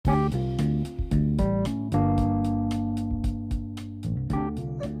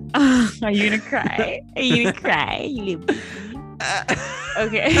Are you gonna cry? Are you gonna cry? You little baby?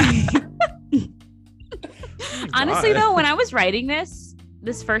 Okay. Honestly, though, when I was writing this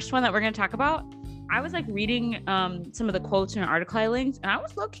first one that we're gonna talk about, I was like reading some of the quotes in an article I linked, and I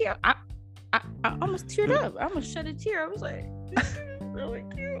was low key. I almost teared up. I almost shed a tear. I was like, this is really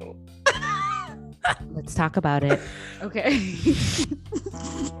cute. Let's talk about it. Okay.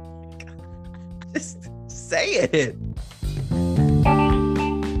 Just say it.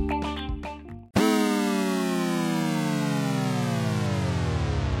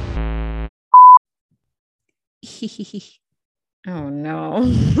 Oh no.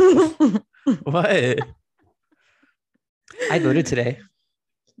 What? I voted today.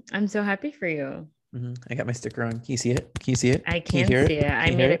 I'm so happy for you. Mm-hmm. I got my sticker on. Can you see it? Can you see it? I can see it.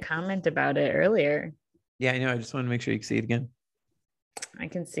 I made a comment about it earlier. Yeah, I know. I just want to make sure you can see it again. I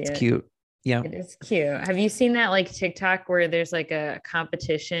can see It's it. cute. Yeah. It is cute. Have you seen that like TikTok where there's like a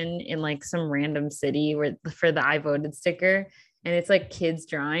competition in like some random city where for the I voted sticker, and it's like kids'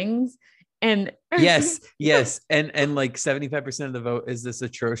 drawings? And yes. And like 75% of the vote is this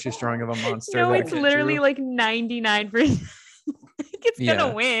atrocious drawing of a monster. No, it's literally like 99%. It's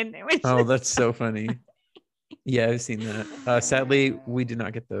gonna win. Oh, that's so funny. Yeah, I've seen that. Sadly, we did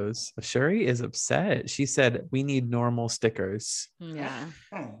not get those. Shuri is upset. She said we need normal stickers. Yeah.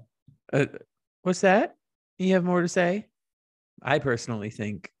 What's that? You have more to say? I personally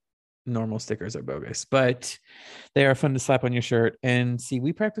think normal stickers are bogus, but they are fun to slap on your shirt. And see,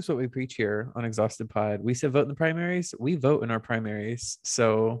 we practice what we preach here on Exhausted Pod. We said vote in the primaries. We vote in our primaries.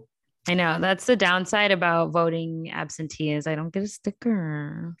 So I know that's the downside about voting absentee is I don't get a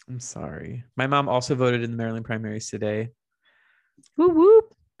sticker. I'm sorry. My mom also voted in the Maryland primaries today. Whoop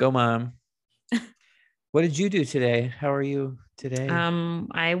whoop. Go, Mom. What did you do today? How are you today?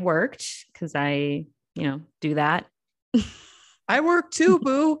 I worked because I, do that. I work too,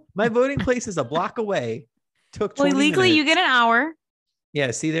 boo. My voting place is a block away. Took 20 legally minutes. You get an hour.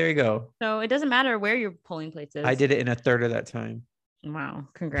 Yeah, see, there you go. So it doesn't matter where your polling place is. I did it in a third of that time. Wow,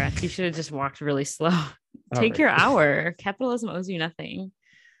 congrats. You should have just walked really slow. Take your hour. Capitalism owes you nothing.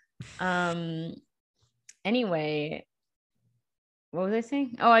 Anyway, what was I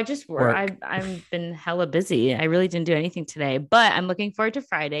saying? Oh, I just work. I've been hella busy. I really didn't do anything today, but I'm looking forward to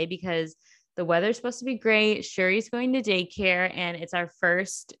Friday because the weather's supposed to be great. Shuri's going to daycare and it's our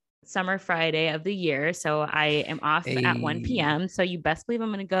first summer Friday of the year. So I am off at 1 p.m. So you best believe I'm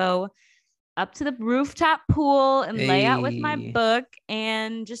going to go up to the rooftop pool and lay out with my book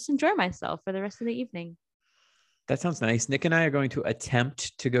and just enjoy myself for the rest of the evening. That sounds nice. Nick and I are going to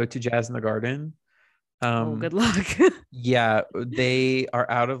attempt to go to Jazz in the Garden. Good luck. Yeah, they are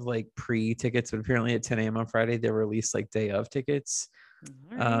out of like pre-tickets, but apparently at 10 a.m. on Friday, they released like day of tickets.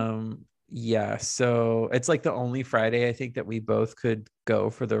 Right. Yeah, so it's like the only Friday I think that we both could go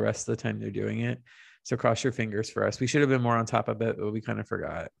for the rest of the time they're doing it. So cross your fingers for us. We should have been more on top of it, but we kind of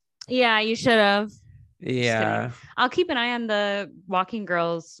forgot. Yeah, you should have. Yeah. I'll keep an eye on the Walking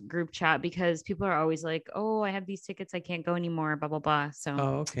Girls group chat because people are always like, oh, I have these tickets. I can't go anymore, blah, blah, blah. So,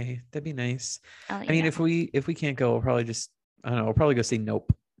 oh, okay. That'd be nice. I mean, if we can't go, we'll probably just, I don't know, we'll probably go see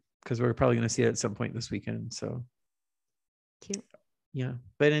Nope because we're probably going to see it at some point this weekend. So cute. Yeah.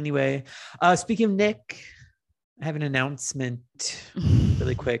 But anyway, speaking of Nick, I have an announcement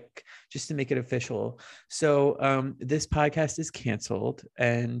really quick just to make it official. So this podcast is canceled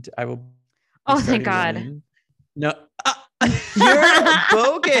and I will. Oh, thank God. No, you're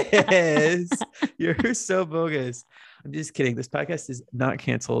bogus. You're so bogus. I'm just kidding. This podcast is not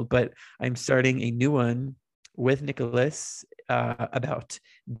canceled, but I'm starting a new one with Nicholas about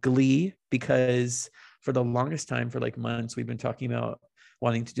Glee because for the longest time, for like months, we've been talking about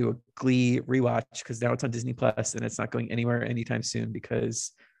wanting to do a Glee rewatch because now it's on Disney Plus and it's not going anywhere anytime soon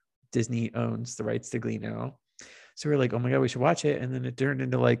because Disney owns the rights to Glee now. So we're like, oh my God, we should watch it. And then it turned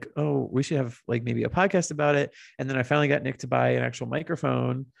into like, oh, we should have like maybe a podcast about it. And then I finally got Nick to buy an actual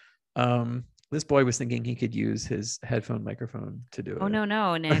microphone. This boy was thinking he could use his headphone microphone to do it. Oh,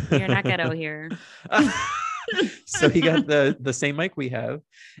 no, Nick, you're not ghetto here. So he got the same mic we have.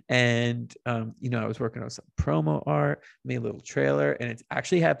 And, I was working on some promo art, made a little trailer, and it's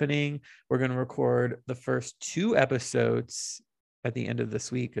actually happening. We're going to record the first 2 episodes at the end of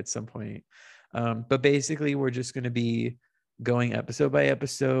this week at some point. But basically, we're just going to be going episode by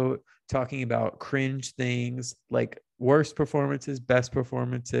episode, talking about cringe things like worst performances, best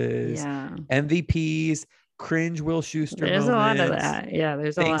performances, MVPs, cringe Will Schuester There's moments, a lot of that. Yeah,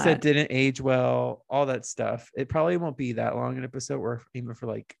 there's a lot. Things that didn't age well, all that stuff. It probably won't be that long an episode. We're aiming for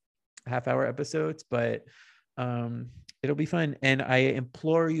like half-hour episodes, but it'll be fun. And I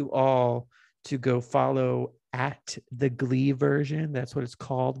implore you all to go follow at the Glee version. That's what it's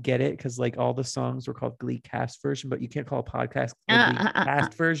called. Get it? Because like all the songs were called Glee cast version, but you can't call a podcast the Glee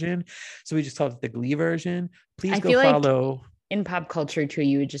cast version. So we just called it the Glee version. Please go follow. Like in pop culture too,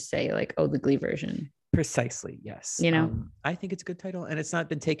 you would just say like, oh, the Glee version. Precisely. Yes. You know, I think it's a good title, and it's not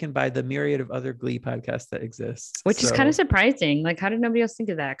been taken by the myriad of other Glee podcasts that exist, which is kind of surprising. Like, how did nobody else think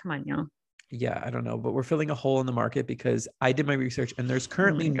of that? Come on, y'all. Yeah, I don't know, but we're filling a hole in the market because I did my research and there's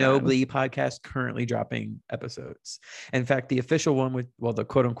currently no Glee podcast currently dropping episodes. In fact, the official one with, well, the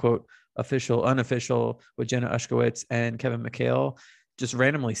quote unquote official, unofficial with Jenna Ushkowitz and Kevin McHale just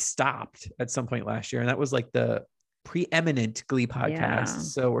randomly stopped at some point last year. And that was like the preeminent Glee podcast. Yeah.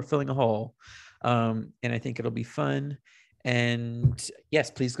 So we're filling a hole. And I think it'll be fun. And yes,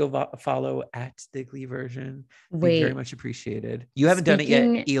 please go follow at the Glee version. Very much appreciated. You haven't done it yet,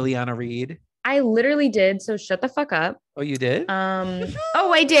 Eliana Reed. I literally did. So shut the fuck up. Oh, you did?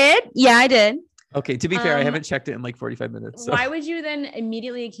 Oh, I did. Yeah, I did. Okay. To be fair, I haven't checked it in like 45 minutes. So. Why would you then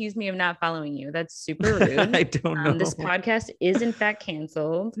immediately accuse me of not following you? That's super rude. I don't know. This podcast is in fact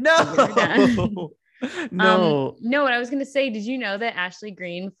canceled. No. No. No, what I was going to say, did you know that Ashley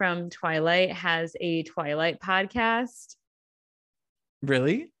Greene from Twilight has a Twilight podcast?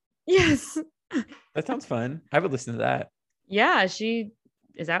 Really? Yes. That sounds fun. I would listen to that. Yeah, she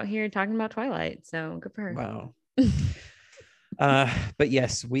is out here talking about Twilight, so good for her. Wow. But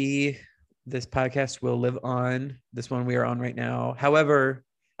yes, this podcast will live on. This one we are on right now. However,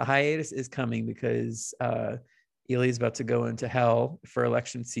 a hiatus is coming because Ely is about to go into hell for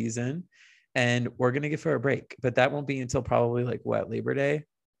election season, and we're gonna give her a break. But that won't be until probably like Labor Day.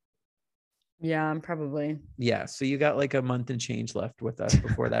 Yeah, probably. Yeah. So you got like a month and change left with us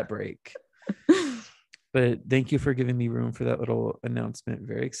before that break. But thank you for giving me room for that little announcement.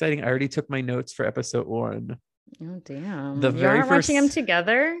 Very exciting. I already took my notes for episode 1. Oh, damn. You aren't watching them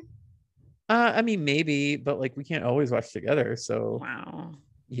together? I mean, maybe, but like we can't always watch together. So wow.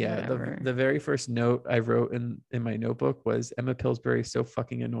 Yeah, the very first note I wrote in my notebook was Emma Pillsbury is so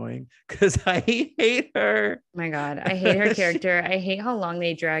fucking annoying because I hate her. My God, I hate her character. I hate how long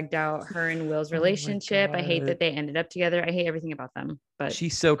they dragged out her and Will's relationship. I hate that they ended up together. I hate everything about them. But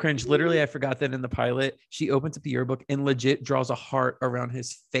she's so cringe. Literally, I forgot that in the pilot, she opens up the yearbook and legit draws a heart around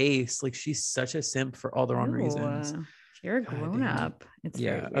his face. Like she's such a simp for all the wrong reasons. You're a grown up. It's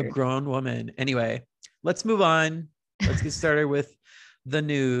a grown woman. Anyway, let's move on. Let's get started with the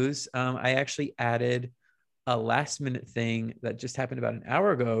news. I actually added a last minute thing that just happened about an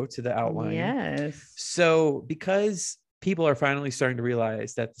hour ago to the outline. Yes. So because people are finally starting to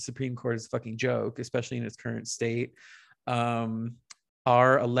realize that the Supreme Court is a fucking joke, especially in its current state,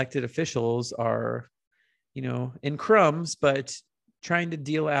 our elected officials are, in crumbs, but trying to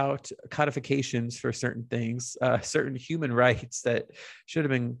deal out codifications for certain things, certain human rights that should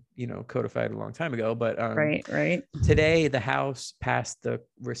have been, codified a long time ago. But right. Today, the House passed the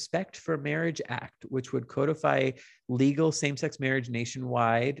Respect for Marriage Act, which would codify legal same-sex marriage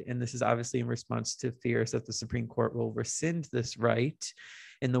nationwide. And this is obviously in response to fears that the Supreme Court will rescind this right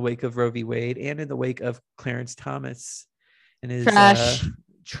in the wake of Roe v. Wade and in the wake of Clarence Thomas and his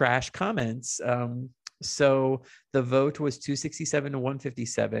trash comments. So the vote was 267 to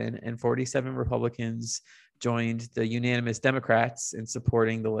 157, and 47 Republicans joined the unanimous Democrats in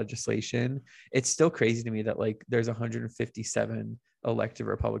supporting the legislation. It's still crazy to me that there's 157 elected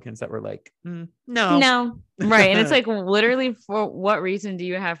Republicans that were like, no. Right. And it's literally, for what reason do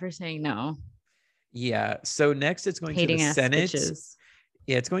you have for saying no? Yeah. So next it's going to the Senate. Bitches.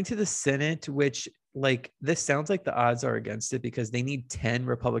 Yeah, it's going to the Senate, which this sounds like the odds are against it because they need 10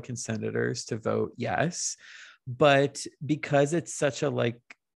 Republican senators to vote yes. But because it's such a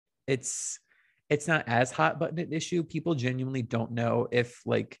it's not as hot button an issue, people genuinely don't know if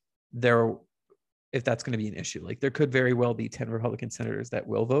that's going to be an issue. There could very well be 10 Republican senators that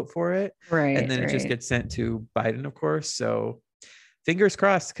will vote for it. Right. And then it just gets sent to Biden, of course. So fingers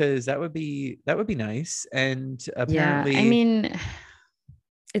crossed, because that would be nice. And apparently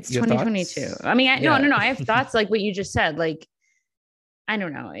it's 2022. Thoughts? I mean, no. I have thoughts like what you just said. I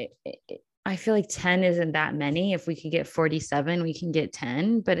don't know. I feel like 10 isn't that many. If we could get 47, we can get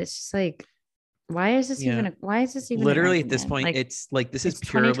 10. But it's just why is this even literally at this point? It's this is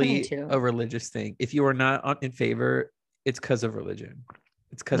purely a religious thing. If you are not in favor, it's because of religion.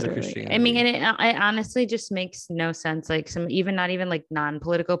 It's because of Christianity. I mean, and it honestly just makes no sense. Not even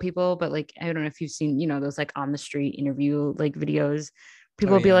non-political people, but I don't know if you've seen, those on the street interview videos.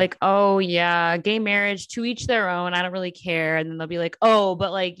 People will be like, oh yeah, gay marriage, to each their own. I don't really care. And then they'll be like, oh,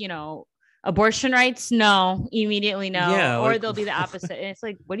 but abortion rights, no, immediately no. Yeah, or they'll be the opposite. And it's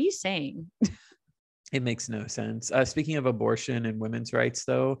what are you saying? It makes no sense. Speaking of abortion and women's rights,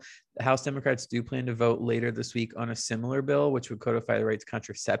 though, House Democrats do plan to vote later this week on a similar bill, which would codify the right to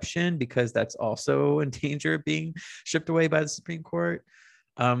contraception, because that's also in danger of being stripped away by the Supreme Court.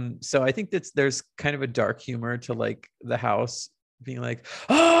 So I think there's kind of a dark humor to like the House being like,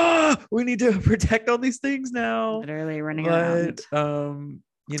 we need to protect all these things now. Literally running around.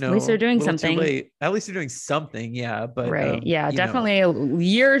 You know, at least they're doing something. At least they're doing something. Yeah. But right. Definitely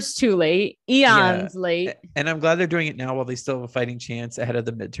years too late, eons late. And I'm glad they're doing it now while they still have a fighting chance ahead of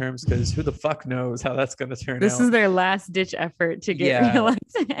the midterms, because who the fuck knows how that's going to turn out. This is their last ditch effort to get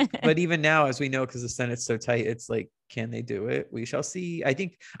reelected. But even now, as we know, because the Senate's so tight, it's like, can they do it? We shall see. I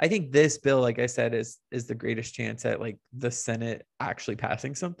think this bill, like I said, is the greatest chance at like the Senate actually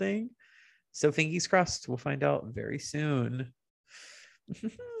passing something. So fingers crossed, we'll find out very soon.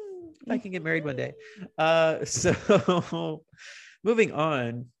 I can get married one day. So moving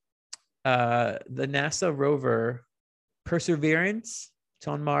on, the NASA rover Perseverance, it's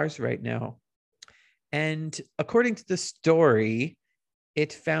on Mars right now. And according to the story,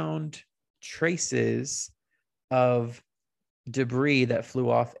 it found traces of debris that flew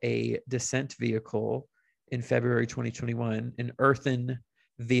off a descent vehicle in February 2021, an earthen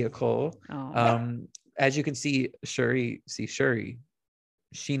vehicle. As you can see, Shuri,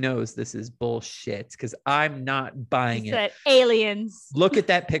 she knows this is bullshit, because I'm not buying it. Said aliens. Look at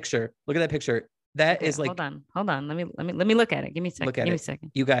that picture. That is like. Hold on. Let me look at it. Give me a second. Give me a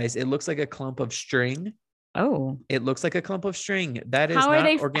second. You guys, it looks like a clump of string. Oh. It looks like a clump of string. That is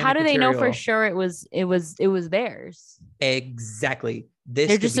how do they know for sure it was theirs? Exactly.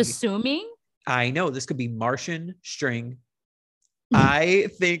 They're just assuming. I know this could be Martian string. I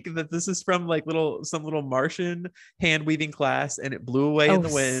think that this is from like some little Martian hand weaving class, and it blew away in the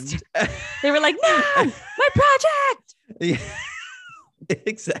wind. They were like, no, my project. Yeah,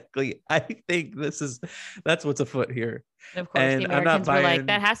 exactly. I think that's what's afoot here. Of course, and the Americans were like,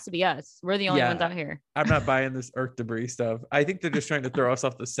 that has to be us. We're the only ones out here. I'm not buying this earth debris stuff. I think they're just trying to throw us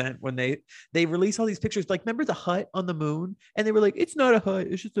off the scent when they release all these pictures. Like, remember the hut on the moon? And they were like, it's not a hut,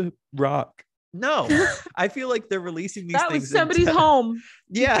 it's just a rock. No, I feel like they're releasing these things. That was somebody's home.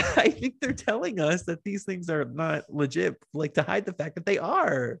 Yeah, I think they're telling us that these things are not legit, like to hide the fact that they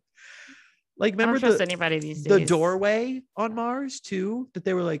are. Like, remember the doorway on Mars too, that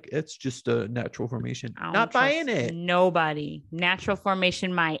they were like, it's just a natural formation. Not buying it. Nobody. Natural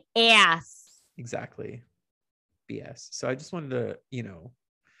formation, my ass. Exactly. BS. So I just wanted to,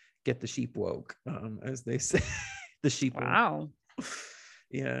 get the sheep woke, as they say. The sheep. Wow. Woke.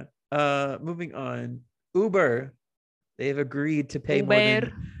 Yeah. Moving on, Uber, they've agreed to pay more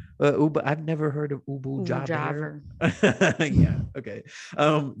than Uber. I've never heard of Uber Jabber. Yeah, okay.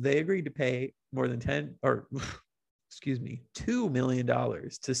 They agreed to pay more than $2 million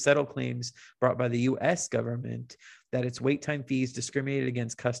to settle claims brought by the U.S. government that its wait time fees discriminated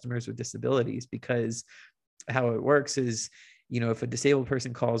against customers with disabilities, because how it works is, if a disabled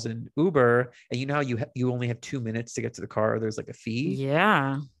person calls an Uber, and how you only have 2 minutes to get to the car, there's like a fee.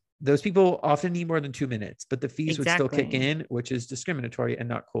 Yeah. Those people often need more than 2 minutes, but the fees would still kick in, which is discriminatory and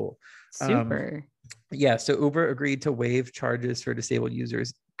not cool. Super. So Uber agreed to waive charges for disabled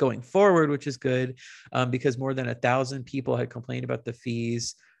users going forward, which is good, because more than 1,000 people had complained about the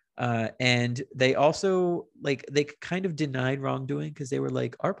fees. And they also they kind of denied wrongdoing, because they were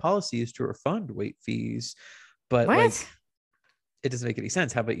like, our policy is to refund wait fees, but what? It doesn't make any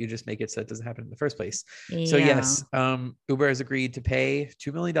sense. How about you just make it so it doesn't happen in the first place? Yeah. So yes, Uber has agreed to pay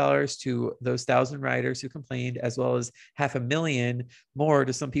 $2 million to those 1,000 riders who complained, as well as $500,000 more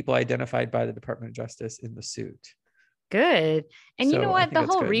to some people identified by the Department of Justice in the suit. Good. And you know what? The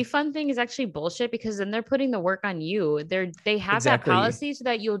whole refund thing is actually bullshit, because then they're putting the work on you. They have that policy so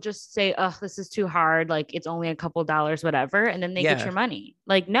that you'll just say, oh, this is too hard. Like, it's only a couple dollars, whatever. And then they get your money.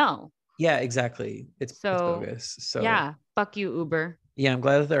 Like, no. Yeah, exactly. It's bogus. So yeah, fuck you, Uber. Yeah, I'm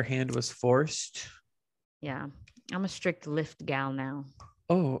glad that their hand was forced. Yeah, I'm a strict Lyft gal now.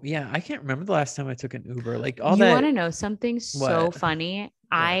 Oh yeah, I can't remember the last time I took an Uber. Like all that. You want to know something so funny?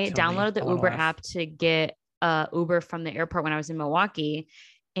 I downloaded the Uber app to get Uber from the airport when I was in Milwaukee,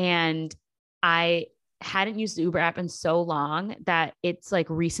 and I hadn't used the Uber app in so long that it's like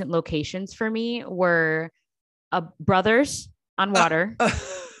recent locations for me were Brothers on Water.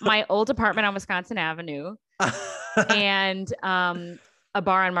 My old apartment on Wisconsin Avenue, and a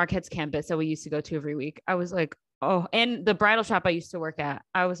bar on Marquette's campus that we used to go to every week. I was like, oh, and the bridal shop I used to work at.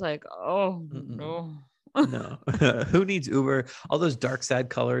 I was like, oh, no. No. Who needs Uber? All those dark,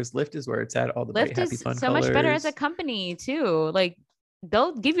 sad colors. Lyft is where it's at. All the bright, happy, fun so colors. Much better as a company too. Like,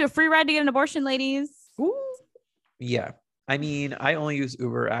 they'll give you a free ride to get an abortion, ladies. Ooh. Yeah. I mean, I only use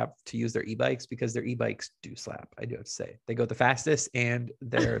Uber app to use their e-bikes because their e-bikes do slap. I do have to say they go the fastest and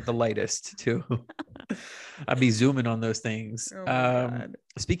they're the lightest too. I'd be zooming on those things. Oh my God.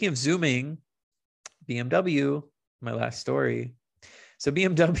 Speaking of zooming, BMW, my last story. So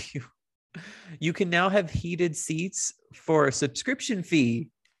BMW, you can now have heated seats for a subscription fee.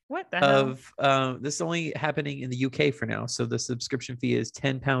 What the hell? This is only happening in the UK for now. So the subscription fee is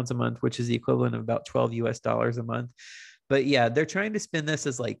 £10 a month, which is the equivalent of about $12 a month. But yeah, they're trying to spin this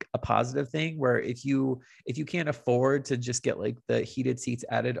as like a positive thing where if you can't afford to just get like the heated seats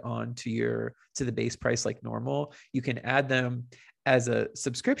added on to the base price like normal, you can add them as a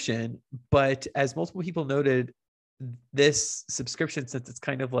subscription. But as multiple people noted, this subscription, since it's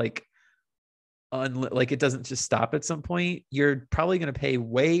kind of like like it doesn't just stop at some point, you're probably going to pay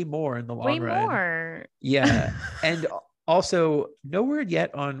way more in the long run. Way more. Yeah. And also no word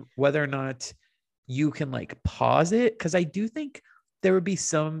yet on whether or not you can like pause it, because I do think there would be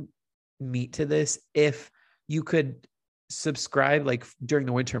some meat to this if you could subscribe like during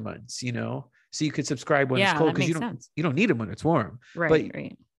the winter months, you know, so you could subscribe when it's cold, because you don't need them when it's warm, right?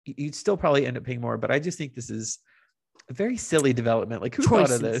 But you'd still probably end up paying more. But I just think this is a very silly development. Like, who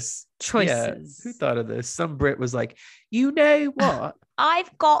thought of this? Yeah, who thought of this? Some Brit was like, you know what?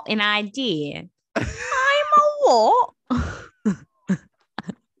 I've got an idea. I'm a what?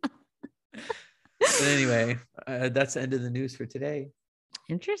 But anyway, that's the end of the news for today.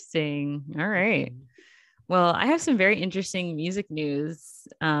 Interesting. All right. Well, I have some very interesting music news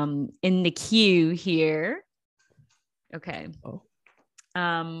in the queue here. Okay. Oh.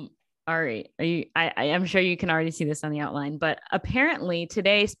 All right. I'm sure you can already see this on the outline, but apparently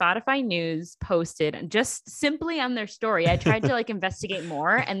today Spotify News posted just simply on their story. I tried to like investigate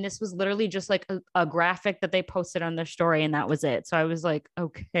more, and this was literally just like a graphic that they posted on their story, and that was it. So I was like,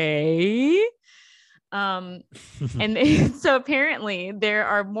 okay. And so apparently there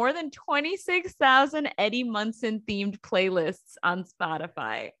are more than 26,000 Eddie Munson themed playlists on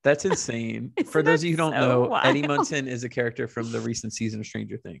Spotify. That's insane. For those of you who don't know, wild. Eddie Munson is a character from the recent season of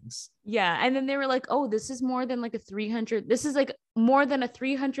Stranger Things. Yeah. And then they were like, oh, this is more than like this is like more than a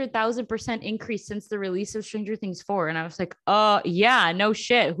 300,000% increase since the release of Stranger Things 4. And I was like, oh yeah, no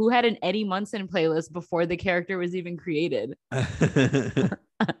shit. Who had an Eddie Munson playlist before the character was even created?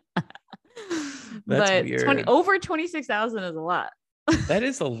 That's but weird. Over 26,000 is a lot. That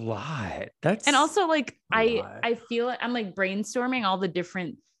is a lot. And also like I feel like I'm like brainstorming all the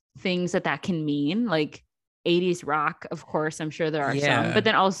different things that can mean, like 80s rock, of course. I'm sure there are some, but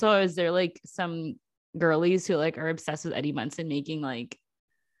then also is there like some girlies who like are obsessed with Eddie Munson making like,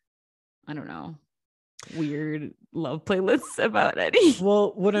 I don't know, weird love playlists about Eddie.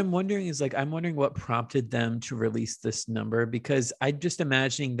 Well, what I'm wondering is like, I'm wondering what prompted them to release this number, because I'm just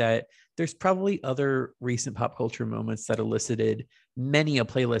imagining that there's probably other recent pop culture moments that elicited many a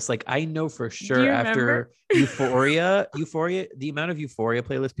playlist. Like I know for sure after Euphoria, the amount of Euphoria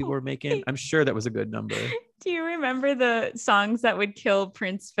playlists people were making, I'm sure that was a good number. Do you remember the songs that would kill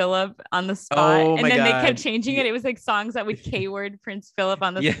Prince Philip on the spot? Oh, and my then God. They kept changing it. It was like songs that would K-word Prince Philip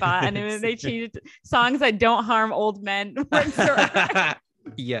on the spot. And then they changed songs that don't harm old men.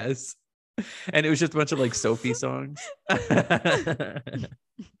 Yes. And it was just a bunch of like Sophie songs.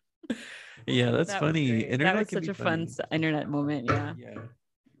 Yeah, that's funny. Internet that was such a fun internet moment. Yeah.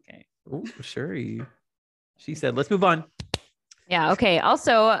 Okay. Oh, Shuri. She said, let's move on. Yeah. Okay.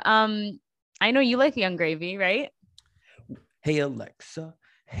 Also, I know you like Young Gravy, right? Hey, Alexa,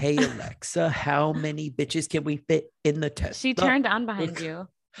 how many bitches can we fit in the test? She turned on behind you.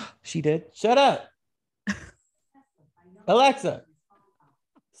 She did. Shut up. Alexa,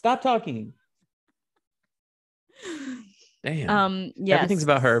 stop talking. Damn. Yes. Everything's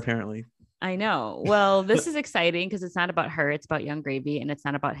about her, apparently. I know. Well, this is exciting because it's not about her. It's about Young Gravy, and it's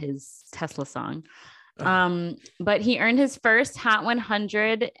not about his Tesla song. But he earned his first Hot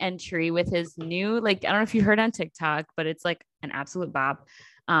 100 entry with his new, like, I don't know if you heard on TikTok, but it's like an absolute bop,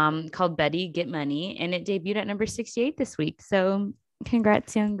 called Betty Get Money, and it debuted at number 68 this week. So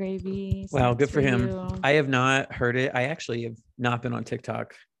congrats, Young Gravy. Wow, good for him. I have not heard it. I actually have not been on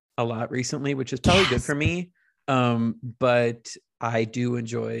TikTok a lot recently, which is probably good for me. But I do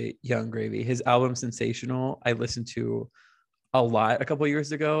enjoy Young Gravy. His album Sensational, I listened to a lot a couple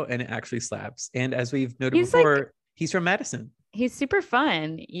years ago, and it actually slaps. And as we've noted before, he's from Madison. He's super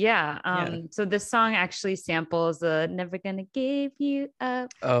fun. Yeah. So this song actually samples the Never Gonna Give You Up.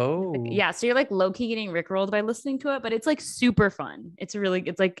 Oh. Yeah. So you're like low-key getting rickrolled by listening to it, but it's like super fun. It's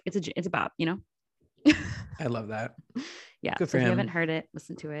a bop, you know? I love that. Yeah. Good for him. If you haven't heard it,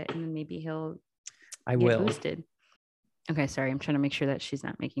 listen to it, and then maybe he'll get boosted. Okay, sorry. I'm trying to make sure that she's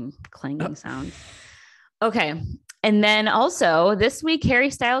not making clanging sounds. Okay. And then also this week,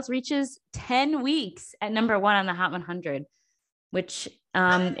 Harry Styles reaches 10 weeks at number 1 on the Hot 100, which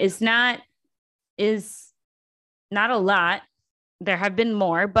is not a lot. There have been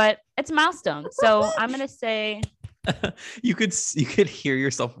more, but it's a milestone. So I'm going to say you could hear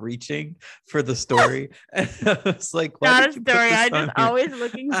yourself reaching for the story. It's like, not a story. I just always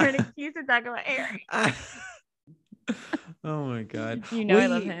looking for an excuse to talk about Harry. Oh my God. I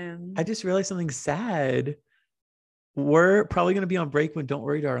love him. I just realized something sad. We're probably going to be on break when Don't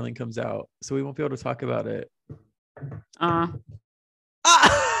Worry Darling comes out, so we won't be able to talk about it.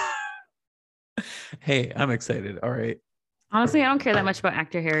 Hey, I'm excited. All right. Honestly, I don't care that much about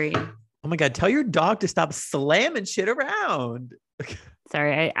actor Harry. Oh my God, tell your dog to stop slamming shit around.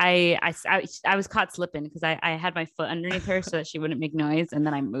 Sorry, I was caught slipping because I had my foot underneath her so that she wouldn't make noise, and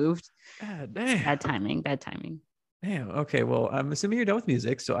then I moved. God damn. Bad timing. Damn. Okay, well, I'm assuming you're done with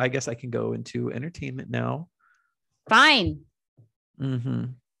music, so I guess I can go into entertainment now. Fine. Mm-hmm.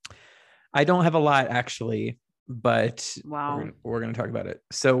 I don't have a lot actually, but wow, we're going to talk about it.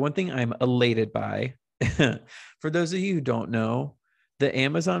 So one thing I'm elated by, for those of you who don't know, the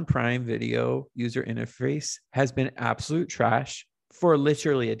Amazon Prime Video user interface has been absolute trash for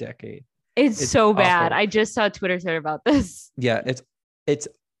literally a decade. It's so bad. I just saw a Twitter thread about this. Yeah, it's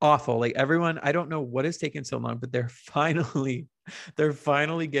awful. Like everyone, I don't know what has taken so long, but they're finally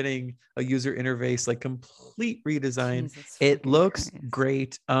getting a user interface, like complete redesign. Jesus, it looks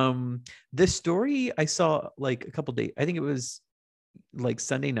great. This story I saw like a couple days, I think it was like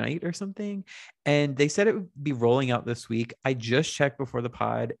Sunday night or something, and they said it would be rolling out this week. I just checked before the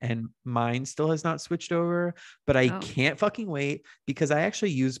pod and mine still has not switched over, but I can't fucking wait because I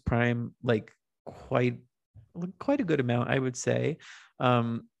actually use Prime like quite a good amount, I would say.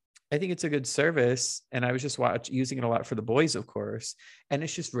 I think it's a good service, and I was just using it a lot for the boys, of course, and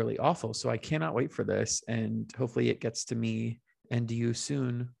it's just really awful. So I cannot wait for this, and hopefully it gets to me and to you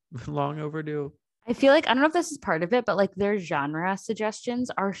soon. Long overdue. I feel like, I don't know if this is part of it, but like their genre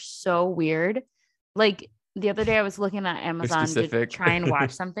suggestions are so weird. Like the other day I was looking at Amazon to try and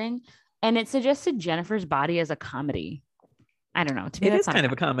watch something, and it suggested Jennifer's Body as a comedy. I don't know. To me, it is kind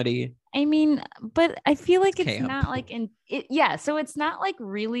of a comedy. I mean, but I feel like it's not like so it's not like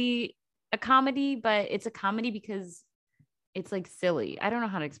really a comedy, but it's a comedy because it's like silly. I don't know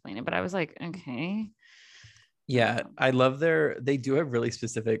how to explain it, but I was like, okay. Yeah, I love they do have really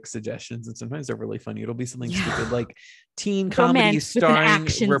specific suggestions, and sometimes they're really funny. It'll be something stupid like teen comedy starring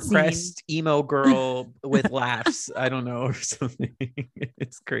repressed emo girl with laughs. I don't know, or something.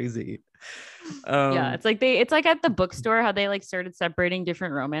 It's crazy. Yeah, it's like at the bookstore how they like started separating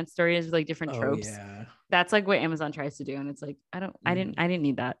different romance stories with like different tropes. Yeah, that's like what Amazon tries to do, and it's like I didn't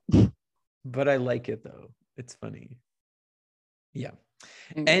need that. But I like it though. It's funny. Yeah.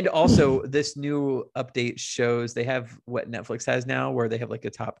 And also this new update shows they have what Netflix has now, where they have like a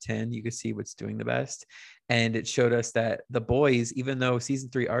top 10. You can see what's doing the best. And it showed us that The Boys, even though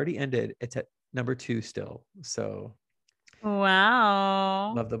season 3 already ended, it's at number 2 still. So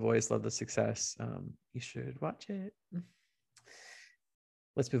wow. Love The Boys, love the success. You should watch it.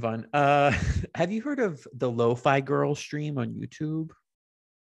 Let's move on. Have you heard of the Lo-Fi Girl stream on YouTube?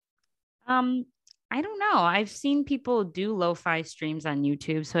 I don't know. I've seen people do lo-fi streams on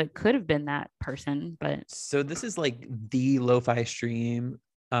YouTube, so it could have been that person, but so this is like the lo-fi stream.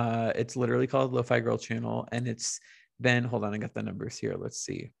 It's literally called Lo-Fi Girl Channel, and it's been, hold on, I got the numbers here. Let's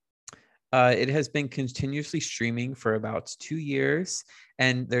see. It has been continuously streaming for about 2 years,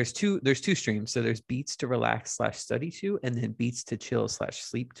 and there's two streams. So there's beats to relax / study to, and then beats to chill /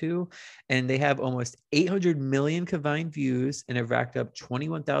 sleep to. And they have almost 800 million combined views and have racked up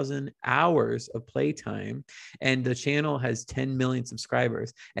 21,000 hours of playtime. And the channel has 10 million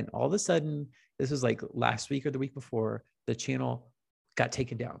subscribers. And all of a sudden, this was like last week or the week before, the channel got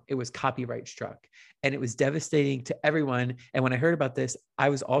taken down. It was copyright struck, and it was devastating to everyone. And when I heard about this, I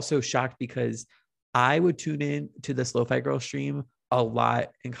was also shocked because I would tune in to this Lo-Fi Girl stream a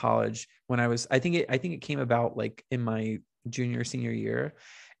lot in college when I think it came about like in my junior, senior year,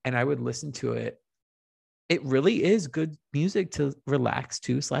 and I would listen to it. It really is good music to relax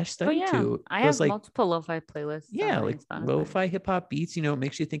to / study to. I have like multiple lo-fi playlists. Yeah, like lo-fi hip hop beats, it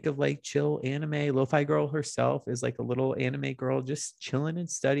makes you think of like chill anime. Lo-Fi Girl herself is like a little anime girl just chilling and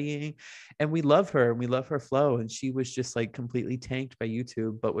studying. And we love her and we love her flow. And she was just like completely tanked by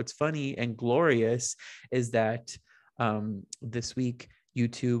YouTube. But what's funny and glorious is that this week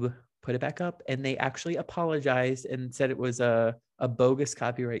YouTube put it back up and they actually apologized and said it was a bogus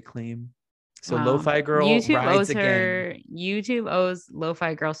copyright claim. So wow. Lo-Fi Girl YouTube owes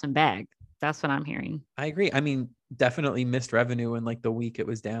Lo-Fi Girl some bag. That's what I'm hearing. I agree. I mean, definitely missed revenue in like the week it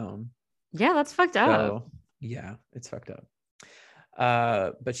was down. Yeah, that's fucked up. So yeah, it's fucked up.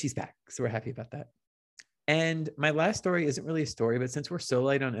 But she's back, so we're happy about that. And my last story isn't really a story, but since we're so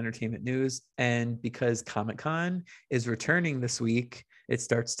light on entertainment news, and because Comic-Con is returning this week, it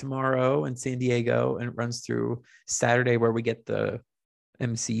starts tomorrow in San Diego and it runs through Saturday, where we get the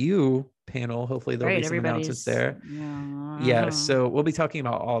MCU panel. Hopefully there'll be some announcements there. Yeah, so we'll be talking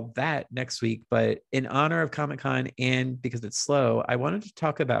about all that next week. But in honor of Comic-Con and because it's slow, I wanted to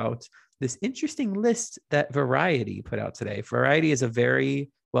talk about this interesting list that Variety put out today. Variety is a very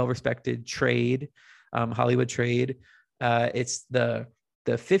well-respected trade, Hollywood trade. It's the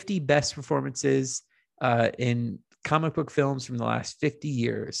 50 best performances in comic book films from the last 50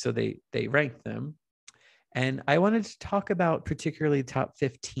 years. So they rank them. And I wanted to talk about particularly the top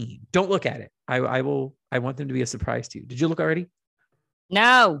 15. Don't look at it. I want them to be a surprise to you. Did you look already?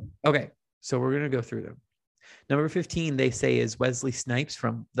 No. Okay. So we're going to go through them. Number 15, they say, is Wesley Snipes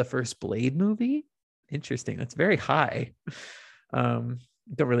from the first Blade movie. Interesting. That's very high. Don't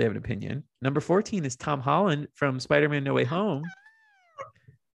really have an opinion. Number 14 is Tom Holland from Spider-Man No Way Home.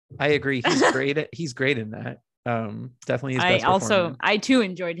 I agree. He's great in that. Definitely his best performance. I too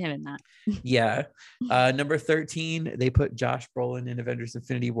enjoyed him in that. Yeah. Number 13, they put Josh Brolin in Avengers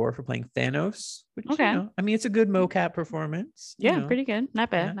Infinity War for playing Thanos, which, I mean, it's a good mocap performance. Yeah, pretty good. Not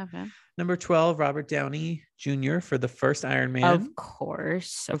bad. Number 12, Robert Downey Jr. for the first Iron Man. Of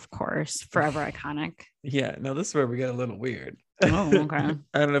course. Forever iconic. Yeah. No, this is where we get a little weird. Oh, okay.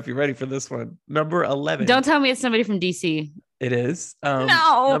 I don't know if you're ready for this one. Number 11. Don't tell me it's somebody from DC. It is.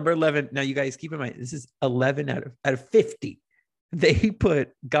 No. Number 11. Now, you guys keep in mind, this is 11 out of 50. They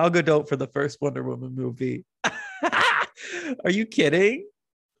put Gal Gadot for the first Wonder Woman movie. Are you kidding?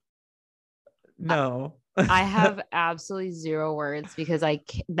 No. I have absolutely zero words because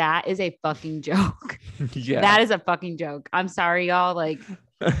that is a fucking joke. Yeah. That is a fucking joke. I'm sorry, y'all. Like,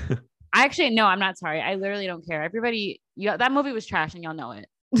 no, I'm not sorry. I literally don't care. Everybody, that movie was trash and y'all know it.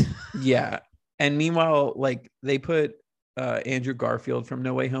 Yeah. And meanwhile, like, they put Andrew Garfield from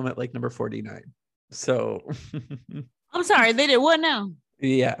No Way Home at like number 49. So I'm sorry, they did what now?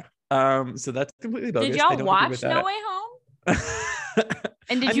 Yeah. So that's completely bogus. Did y'all watch No Way Home?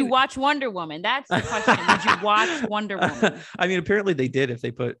 And did you watch Wonder Woman? That's the question. Did you watch Wonder Woman? I mean, apparently they did if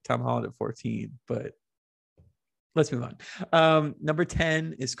they put Tom Holland at 14, but let's move on. Number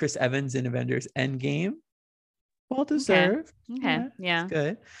 10 is Chris Evans in Avengers Endgame. Well deserved. Okay. Yeah.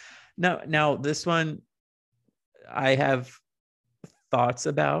 Good. Now this one I have thoughts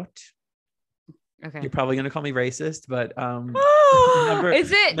about. Okay. You're probably going to call me racist, but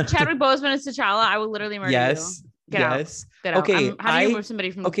is it Chadwick Boseman as T'Challa? I would literally murder you. Get out. Okay. How do you remove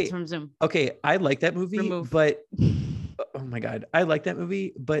somebody from Zoom? Okay. I like that movie, but oh my God, I like that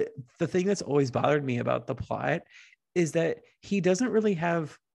movie. But the thing that's always bothered me about the plot is that he doesn't really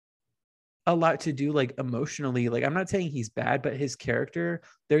have a lot to do, like, emotionally. Like, I'm not saying he's bad, but his character,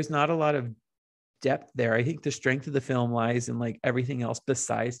 there's not a lot of depth there. I think the strength of the film lies in like everything else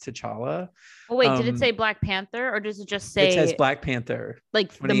besides T'Challa. Oh wait, did it say Black Panther or does it just say? It says Black Panther,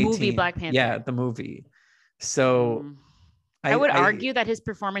 like the movie Black Panther? Yeah, the movie. So I would argue that his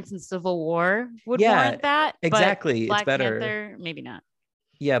performance in Civil War would warrant that. Exactly, Black it's better. Panther, maybe not.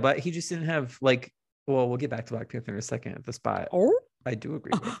 Yeah, but he just didn't have like. Well, we'll get back to Black Panther in a second at the spot. Oh, I do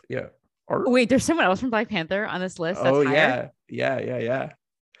agree with. Yeah. Wait, there's someone else from Black Panther on this list. That's higher? Yeah.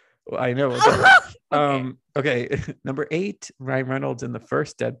 Well, I know. Okay. Number 8, Ryan Reynolds in the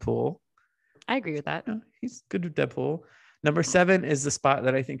first Deadpool. I agree with that. He's good with Deadpool. Number 7 is the spot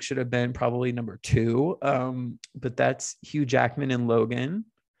that I think should have been probably number 2. But that's Hugh Jackman in Logan.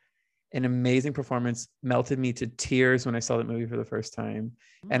 An amazing performance, melted me to tears when I saw that movie for the first time.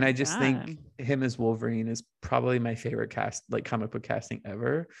 And I just think him as Wolverine is probably my favorite comic book casting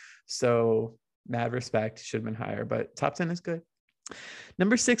ever. So mad respect, should have been higher, but top 10 is good.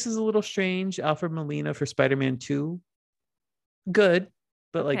 Number 6 is a little strange. Alfred Molina for Spider-Man 2. Good,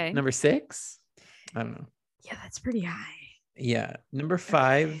 but number 6? I don't know. Yeah, that's pretty high. Yeah. Number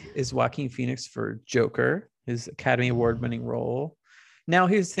 5 is Joaquin Phoenix for Joker, his Academy Award winning role. Now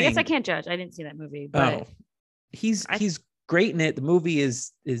here's the thing. I guess I can't judge. I didn't see that movie, but he's great in it. The movie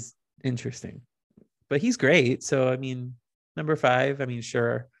is interesting, but he's great. So I mean, number 5. I mean,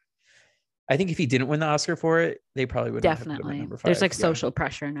 sure. I think if he didn't win the Oscar for it, they probably would definitely. Number 5. There's social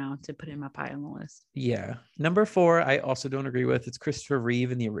pressure now to put him up high on the list. Yeah. Number 4, I also don't agree with. It's Christopher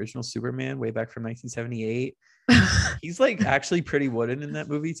Reeve in the original Superman, way back from 1978. He's like actually pretty wooden in that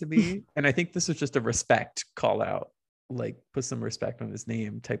movie to me, and I think this was just a respect call out, like put some respect on his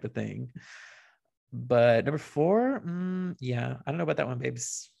name type of thing. But number 4, yeah, I don't know about that one,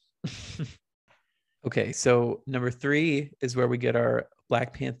 babes. Okay, so number 3 is where we get our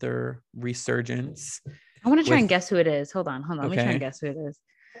Black Panther resurgence. I want to try and guess who it is. Hold on. Let me try and guess who it is.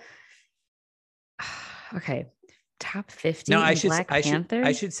 Okay. Top 50 No, I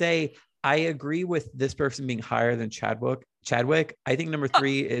should say I agree with this person being higher than Chadwick. I think number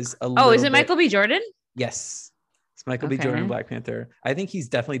 3 is a little. Oh, is it Michael B. Jordan? Yes. It's Michael B. Jordan in Black Panther. I think he's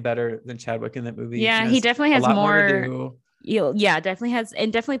definitely better than Chadwick in that movie. Yeah, he definitely has more. Yeah, definitely has,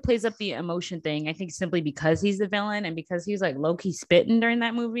 and definitely plays up the emotion thing. I think simply because he's the villain and because he's like low-key spitting during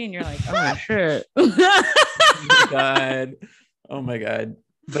that movie, and you're like, oh shit. Oh my god.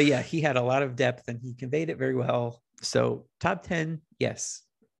 But yeah, he had a lot of depth and he conveyed it very well. So top 10, yes,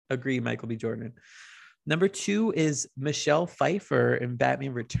 agree, Michael B. Jordan. Number 2 is Michelle Pfeiffer in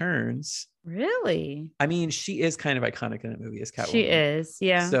Batman Returns. Really? I mean, she is kind of iconic in that movie as Catwoman. She is,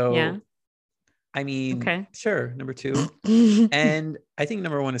 yeah. So yeah. I mean, okay, sure. Number 2. And I think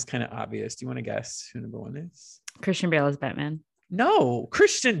number 1 is kind of obvious. Do you want to guess who number 1 is? Christian Bale is Batman. No,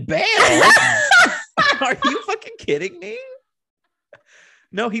 Christian Bale. Are you fucking kidding me?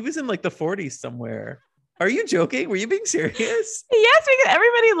 No, he was in like the 40s somewhere. Are you joking? Were you being serious? Yes, because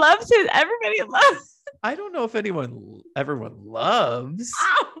everybody loves him. Everybody loves. I don't know if everyone loves.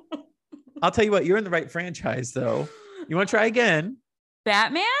 I'll tell you what, you're in the right franchise though. You want to try again?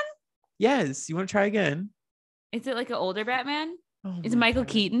 Batman? Yes, you want to try again? Is it like an older Batman? Is it Michael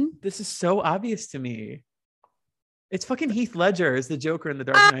Keaton? This is so obvious to me. It's fucking Heath Ledger as the Joker in The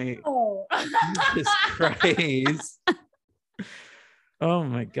Dark Knight. Oh. Jesus Christ. Oh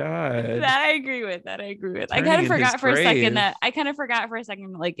my god. That I agree with. I kind of forgot for a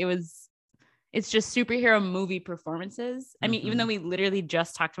second like it's just superhero movie performances. I mean, even though we literally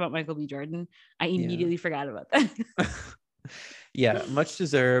just talked about Michael B. Jordan, I immediately forgot about that. Yeah, much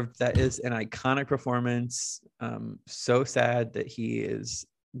deserved. That is an iconic performance. So sad that he is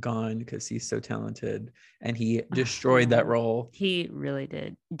gone because he's so talented and he destroyed that role. He really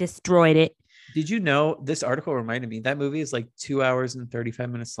did. Destroyed it. Did you know, this article reminded me, that movie is like 2 hours and 35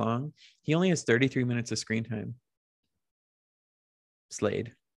 minutes long. He only has 33 minutes of screen time.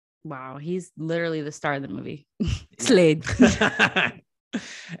 Slade. Wow, he's literally the star of the movie. Slade.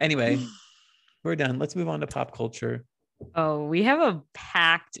 Anyway, we're done. Let's move on to pop culture. Oh, we have a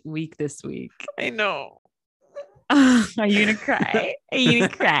packed week this week. I know. Are you gonna cry? Are you gonna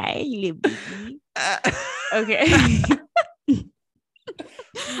cry? You little baby? Okay.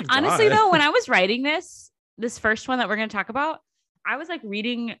 Honestly, though, when I was writing this first one that we're going to talk about, I was like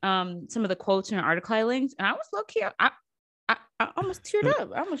reading some of the quotes in an article I linked, and I was low key. I almost teared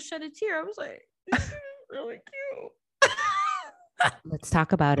up. I almost shed a tear. I was like, this is really cute. Let's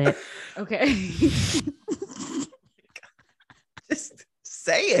talk about it. Okay. Just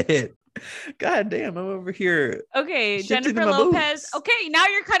say it. God damn, I'm over here. Okay, Jennifer Lopez. Okay, now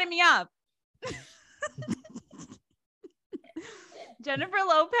you're cutting me up. Jennifer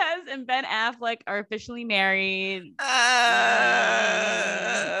Lopez and Ben Affleck are officially married. I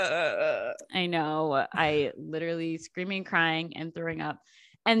know. I literally screaming, crying, and throwing up.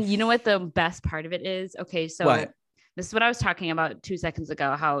 And you know what the best part of it is? Okay, so this is what I was talking about 2 seconds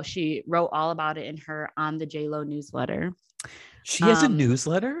ago, how she wrote all about it in her On the JLo newsletter. She has a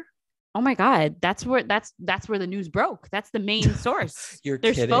newsletter? Oh my God. That's where the news broke. That's the main source. There's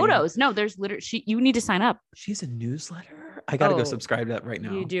kidding. Photos. No, there's literally, you need to sign up. She has a newsletter? I got to go subscribe to that right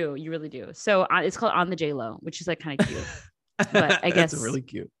now. You do. You really do. So it's called On the JLo, which is like kind of cute. But I guess it's really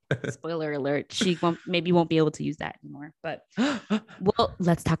cute. Spoiler alert. She won't be able to use that anymore, but well,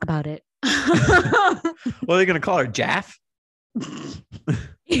 let's talk about it. Well, they're going to call her Jaff.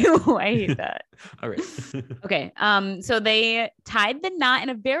 Ew, I hate that. All right. Okay. So they tied the knot in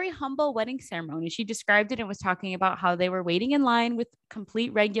a very humble wedding ceremony. She described it and was talking about how they were waiting in line with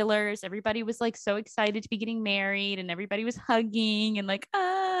complete regulars. Everybody was like so excited to be getting married, and everybody was hugging and like,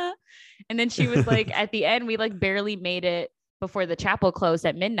 ah. And then she was like, at the end, we like barely made it before the chapel closed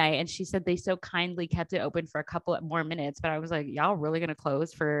at midnight. And she said they so kindly kept it open for a couple of more minutes. But I was like, y'all really going to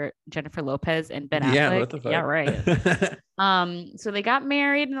close for Jennifer Lopez and Ben Affleck? Yeah, what the fuck? Yeah, right. So they got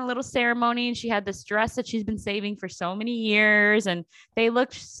married in a little ceremony, and she had this dress that she's been saving for so many years. And they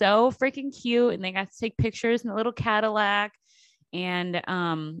looked so freaking cute, and they got to take pictures in a little Cadillac. And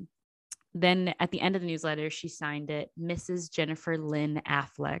then at the end of the newsletter, she signed it, Mrs. Jennifer Lynn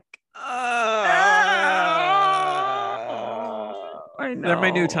Affleck. I know. They're my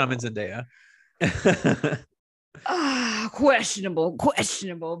new Tom and Zendaya. Questionable,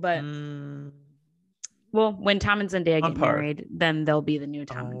 but Well, when Tom and Zendaya On get par. married, then they'll be the new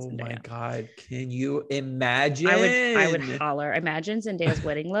Tom and Oh Zendaya. my God. Can you imagine? I would holler. Imagine Zendaya's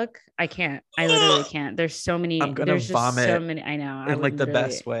wedding look. I can't. I literally can't. There's so many. I'm gonna There's just vomit so many. I know. I in like would the literally,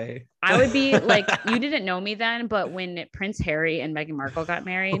 best way. I would be like, you didn't know me then, but when Prince Harry and Meghan Markle got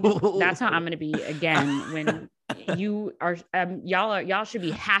married, that's how I'm gonna be again. When you are, y'all should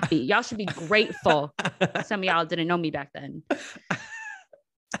be happy. Y'all should be grateful. Some of y'all didn't know me back then.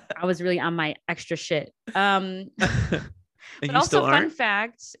 I was really on my extra shit. But also fun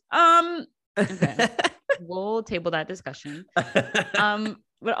fact. Okay. We'll table that discussion.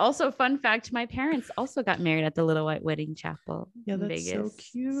 But also fun fact, my parents also got married at the Little White Wedding Chapel in Vegas. So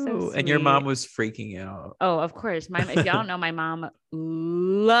cute. So and your mom was freaking out. Oh, of course. If y'all don't know, my mom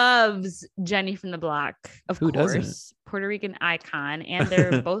loves Jenny from the Block. Who course. Doesn't? Puerto Rican icon. And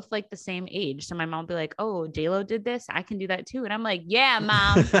they're both like the same age. So my mom will be like, oh, J-Lo did this. I can do that too. And I'm like, yeah,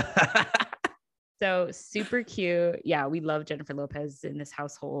 mom. So super cute. Yeah, we love Jennifer Lopez in this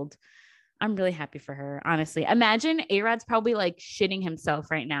household. I'm really happy for her, honestly. Imagine A-Rod's probably like shitting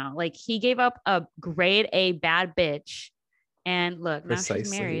himself right now. Like he gave up a grade A bad bitch. And look, Precisely. Now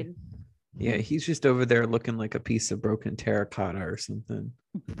she's married. Yeah, he's just over there looking like a piece of broken terracotta or something.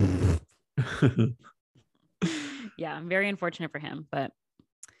 Yeah, I'm very unfortunate for him, but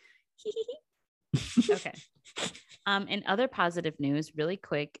okay. In other positive news, really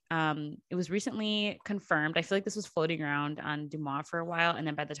quick, it was recently confirmed. I feel like this was floating around on DeuxMoi for a while. And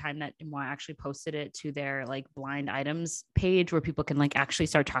then by the time that DeuxMoi actually posted it to their like blind items page where people can like actually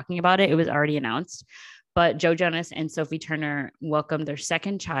start talking about it, it was already announced. But Joe Jonas and Sophie Turner welcomed their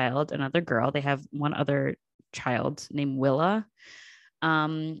second child, another girl. They have one other child named Willa.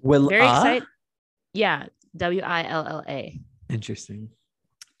 Willa? Very excited. Yeah. Willa. Interesting.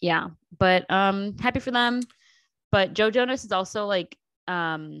 Yeah. But happy for them. But Joe Jonas is also like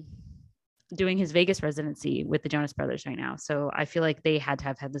doing his Vegas residency with the Jonas Brothers right now. So I feel like they had to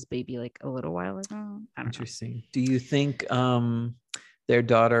have had this baby like a little while ago. Interesting. Know. Do you think their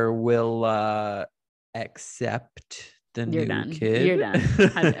daughter will accept the You're new done. kid? You're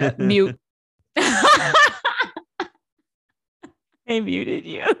done. Mute. I muted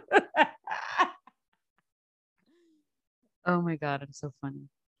you. Oh my God, I'm so funny.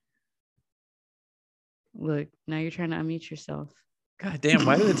 Look, now you're trying to unmute yourself. God damn,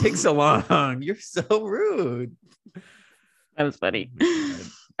 why did it take so long? You're so rude. That was funny.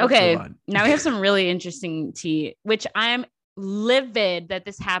 Okay, now we have some really interesting tea, which I'm livid that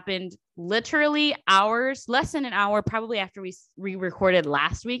this happened literally less than an hour, probably after we recorded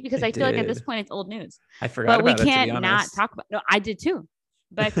last week, because I feel like at this point it's old news. I forgot about it, to be honest. But we can't not talk about it. No, I did too.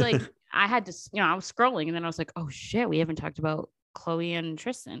 But I feel like I had to, I was scrolling and then I was like, oh shit, we haven't talked about Khloe and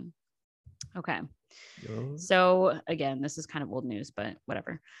Tristan. Okay. So again, this is kind of old news, but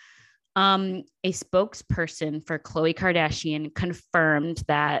whatever. A spokesperson for Khloe Kardashian confirmed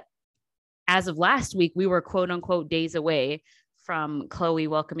that as of last week, we were quote unquote days away from Khloe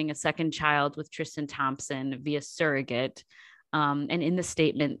welcoming a second child with Tristan Thompson via surrogate. And in the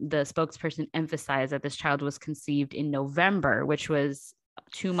statement, the spokesperson emphasized that this child was conceived in November, which was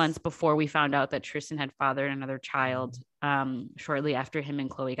 2 months before we found out that Tristan had fathered another child shortly after him and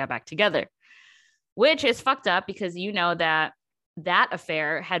Khloe got back together. Which is fucked up because you know that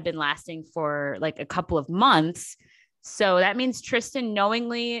affair had been lasting for like a couple of months. So that means Tristan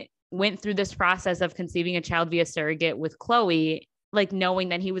knowingly went through this process of conceiving a child via surrogate with Khloe, like knowing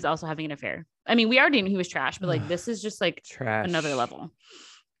that he was also having an affair. I mean, we already knew he was trash, but like this is just like trash. Another level.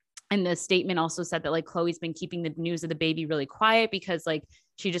 And the statement also said that like Khloe's been keeping the news of the baby really quiet because like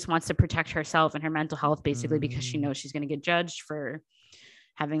she just wants to protect herself and her mental health, basically, because she knows she's going to get judged for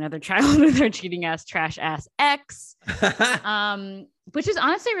having another child with her cheating ass, trash ass ex, which is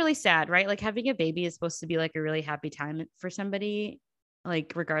honestly really sad, right? Like having a baby is supposed to be like a really happy time for somebody,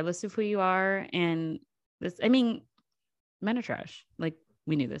 like regardless of who you are. And this, I mean, men are trash. Like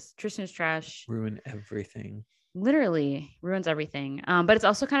we knew this. Tristan's trash. Ruin everything. Literally ruins everything. But it's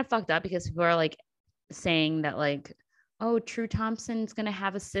also kind of fucked up because people are like saying that like, oh, True Thompson's going to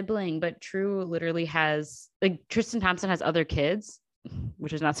have a sibling, but True literally has like Tristan Thompson has other kids,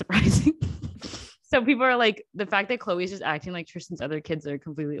 which is not surprising. So people are like, the fact that Khloe is just acting like Tristan's other kids are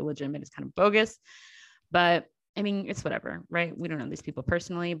completely illegitimate is kind of bogus. But I mean, it's whatever, right? We don't know these people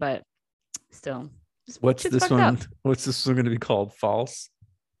personally, but still. What's this one going to be called? False?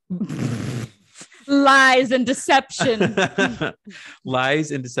 Lies and deception. Lies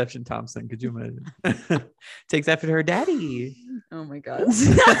and deception Thompson. Could you imagine? Takes after her daddy. Oh my God.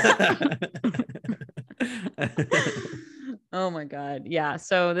 Oh my God. Yeah.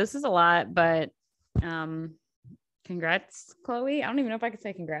 So this is a lot, but congrats, Khloe. I don't even know if I could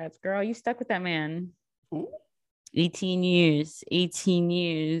say congrats, girl. You stuck with that man. Ooh. 18 years. 18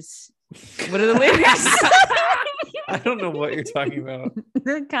 years. What are the lyrics? I don't know what you're talking about.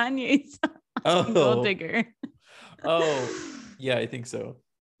 Kanye's Oh. Gold Digger. Oh, yeah, I think so.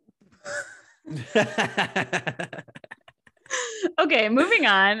 Okay, moving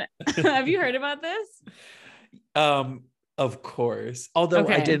on. Have you heard about this? Of course. Although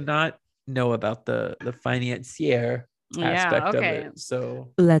I Okay. did not know about the financier aspect of it.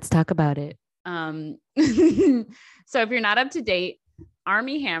 So let's talk about it. So if you're not up to date,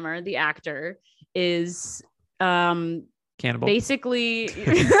 Armie Hammer, the actor, is cannibal. Basically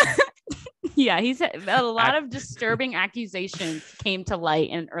yeah, he's had a lot of disturbing accusations came to light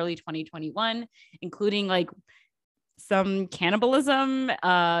in early 2021, including like some cannibalism,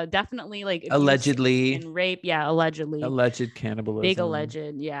 definitely like allegedly and rape. Yeah, allegedly. Alleged cannibalism. Big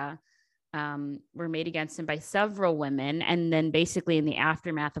alleged, yeah. Were made against him by several women. And then basically in the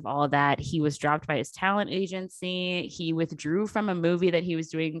aftermath of all of that, he was dropped by his talent agency. He withdrew from a movie that he was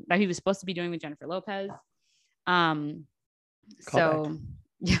supposed to be doing with Jennifer Lopez.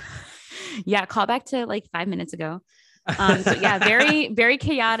 Yeah, call back to like 5 minutes ago. So yeah, very, very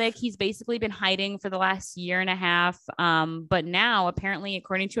chaotic. He's basically been hiding for the last year and a half. But now apparently,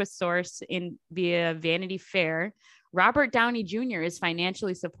 according to a source via Vanity Fair, Robert Downey Jr. is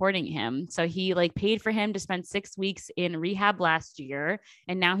financially supporting him. So he like paid for him to spend 6 weeks in rehab last year.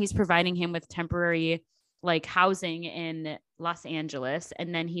 And now he's providing him with temporary like housing in Los Angeles.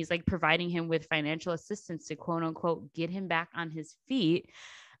 And then he's like providing him with financial assistance to quote unquote get him back on his feet.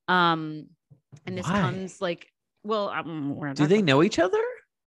 And this comes like, well, do they know each other?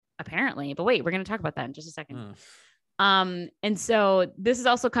 Apparently, but wait, we're going to talk about that in just a second. And so this is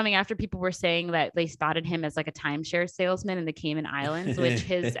also coming after people were saying that they spotted him as like a timeshare salesman in the Cayman Islands, which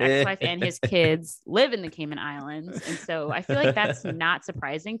his ex-wife and his kids live in the Cayman Islands. And so I feel like that's not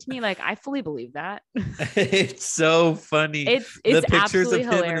surprising to me. Like I fully believe that. It's so funny. It's the pictures of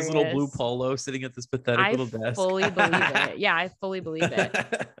him hilarious. in his little blue polo sitting at this pathetic little desk. I fully believe it. Yeah, I fully believe it.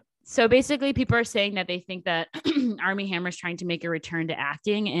 So basically people are saying that they think that Armie Hammer is trying to make a return to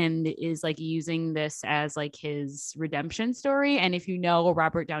acting and is like using this as like his redemption story. And if you know,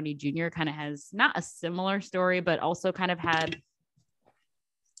 Robert Downey Jr. kind of has not a similar story, but also kind of had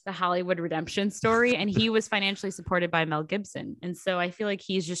the Hollywood redemption story. And he was financially supported by Mel Gibson. And so I feel like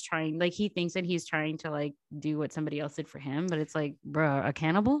he's just trying, like he thinks that he's trying to like do what somebody else did for him, but it's like, bruh, a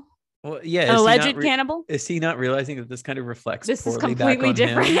cannibal? Well, yeah, an alleged cannibal. Is he not realizing that this kind of reflects this poorly is completely back on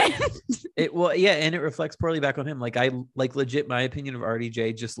different? Him? And it reflects poorly back on him. Like I like legit, my opinion of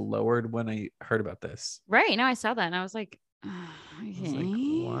RDJ just lowered when I heard about this. Right now, I saw that and I was like, okay. I was like,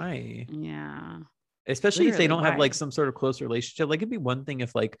 why? Yeah. Especially if they don't have like some sort of close relationship. Like it'd be one thing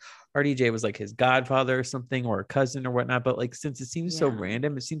if like RDJ was like his godfather or something or a cousin or whatnot. But like since it seems so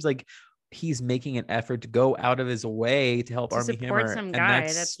random, it seems like he's making an effort to go out of his way to help Armie Hammer. Some guy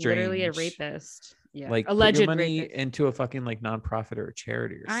that's literally a rapist. Yeah, like alleged put your money rapist. Into a fucking like nonprofit or a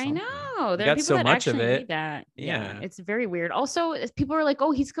charity or something. I know there are people so that much actually of it. Need that. Yeah, it's very weird. Also, people are like,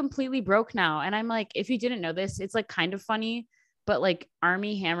 "Oh, he's completely broke now," and I'm like, if you didn't know this, it's like kind of funny, but like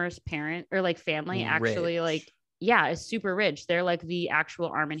Armie Hammer's parent or like family actually like. Yeah, is super rich. They're like the actual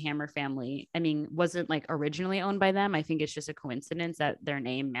Armie Hammer family. I mean, wasn't like originally owned by them. I think it's just a coincidence that their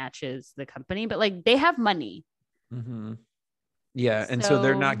name matches the company, but like they have money. Mm-hmm. Yeah. And so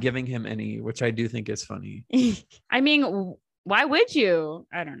they're not giving him any, which I do think is funny. I mean, why would you?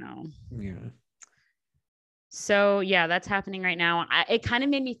 I don't know. Yeah. So yeah, that's happening right now. It kind of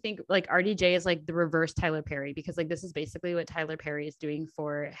made me think like RDJ is like the reverse Tyler Perry, because like this is basically what Tyler Perry is doing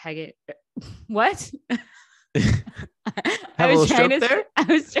for Hagen. What? I was trying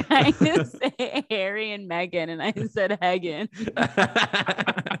to say Harry and Meghan, and I said Hagen.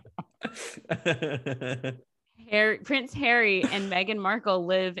 Prince Harry and Meghan Markle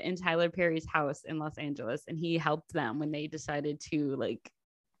live in Tyler Perry's house in Los Angeles, and he helped them when they decided to like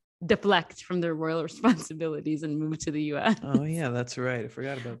deflect from their royal responsibilities and move to the US. Oh yeah, that's right. I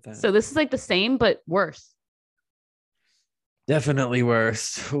forgot about that. So this is like the same but worse. Definitely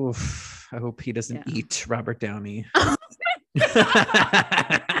worse. Oof. I hope he doesn't eat Robert Downey.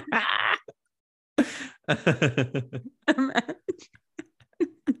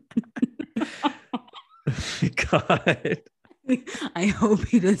 God. I hope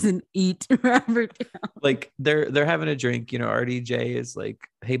he doesn't eat Robert Downey. Like they're having a drink, you know. RDJ is like,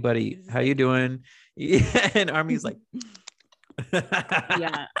 "Hey buddy, how you doing?" Yeah, and Armie's like,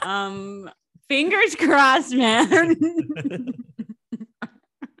 "Yeah, fingers crossed, man."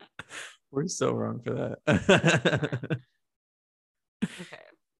 We're so wrong for that. Okay.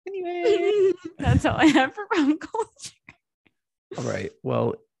 Anyway, that's all I have for pop culture. All right.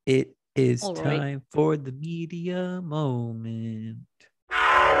 Well, it It's All right. time for the media moment.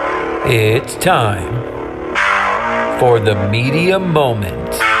 It's time for the media moment.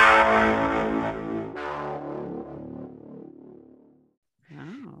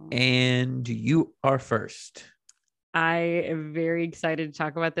 Oh. And you are first. I am very excited to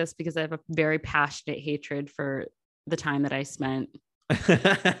talk about this because I have a very passionate hatred for the time that I spent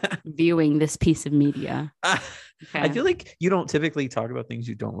viewing this piece of media. I feel like you don't typically talk about things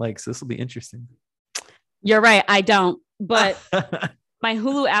you don't like, so this will be interesting. You're right. I don't, but my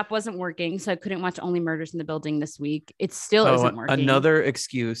Hulu app wasn't working, so I couldn't watch Only Murders in the Building this week. It still isn't working. Another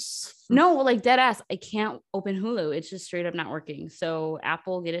excuse. No, like dead ass. I can't open Hulu. It's just straight up not working. So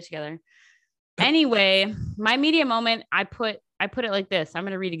Apple, get it together. Anyway, my media moment, I put it like this. I'm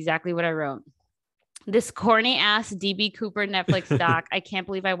going to read exactly what I wrote. This corny ass DB Cooper Netflix doc. I can't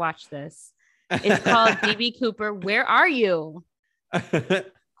believe I watched this. It's called DB Cooper. Where are you?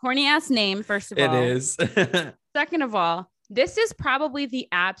 Corny ass name, first of all. It is. Second of all, this is probably the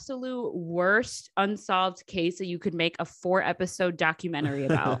absolute worst unsolved case that you could make a 4-episode documentary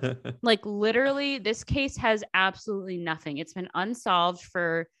about. Like literally, this case has absolutely nothing. It's been unsolved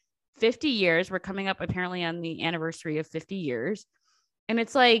for 50 years. We're coming up apparently on the anniversary of 50 years. And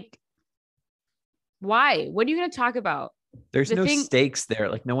it's like, why? What are you going to talk about? There's no stakes there.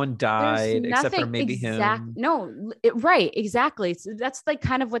 Like no one died except for maybe him. No, right. Exactly. So that's like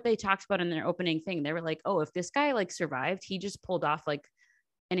kind of what they talked about in their opening thing. They were like, oh, if this guy like survived, he just pulled off like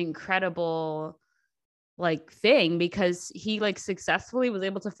an incredible like thing because he like successfully was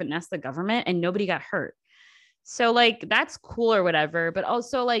able to finesse the government and nobody got hurt. So like, that's cool or whatever. But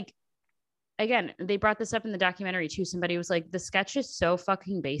also like, again, they brought this up in the documentary too. Somebody was like, the sketch is so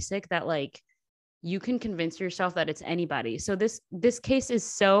fucking basic that like, you can convince yourself that it's anybody. So this case is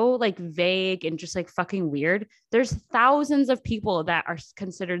so like vague and just like fucking weird. There's thousands of people that are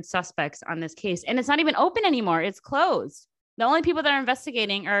considered suspects on this case, and it's not even open anymore. It's closed. The only people that are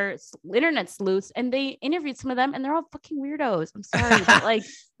investigating are internet sleuths, and they interviewed some of them, and they're all fucking weirdos. I'm sorry, but like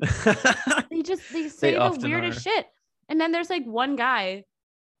they say the weirdest shit. And then there's like one guy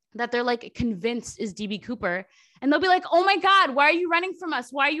that they're like convinced is DB Cooper. And they'll be like, oh my God, why are you running from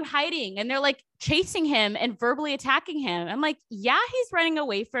us? Why are you hiding? And they're like chasing him and verbally attacking him. I'm like, yeah, he's running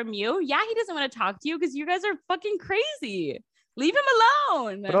away from you. Yeah, he doesn't want to talk to you because you guys are fucking crazy. Leave him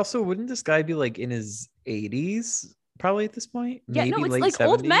alone. But also, wouldn't this guy be like in his 80s probably at this point? Yeah, maybe no, it's late like 70s?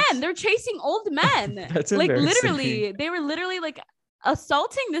 Old men. They're chasing old men. That's like embarrassing. literally, they were literally like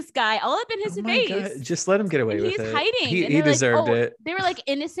assaulting this guy all up in his face. God. Just let him get away with it. He's hiding. He deserved it. They were like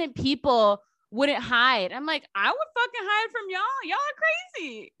innocent people wouldn't hide. I'm like, I would fucking hide from y'all. Y'all are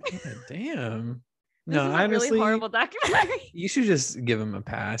crazy. God, damn. This is honestly, a really horrible documentary. You should just give him a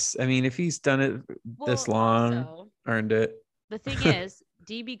pass. I mean, if he's done it this long, also, earned it. The thing is,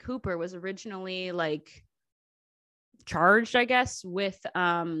 DB Cooper was originally like charged, I guess, with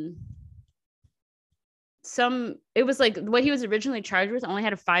it was like what he was originally charged with only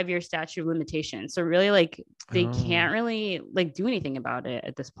had a 5-year statute of limitations. So really like they can't really like do anything about it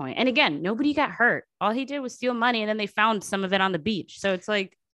at this point. And again, nobody got hurt. All he did was steal money and then they found some of it on the beach. So it's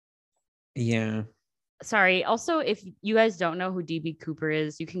like, yeah. Sorry. Also, if you guys don't know who DB Cooper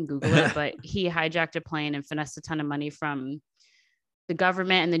is, you can Google it, but he hijacked a plane and finessed a ton of money from the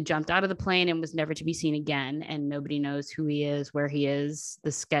government and then jumped out of the plane and was never to be seen again. And nobody knows who he is, where he is.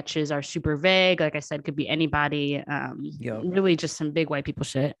 The sketches are super vague. Like I said, could be anybody. Really just some big white people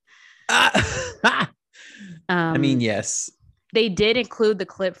shit. I mean, yes. They did include the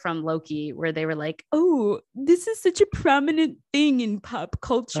clip from Loki where they were like, oh, this is such a prominent thing in pop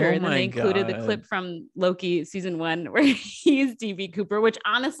culture. And then they included the clip from Loki season 1 where he's DB Cooper, which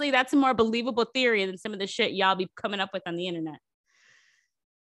honestly, that's a more believable theory than some of the shit y'all be coming up with on the internet.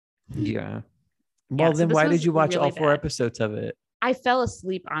 Yeah. Well, then why did you watch really all 4 episodes of it? I fell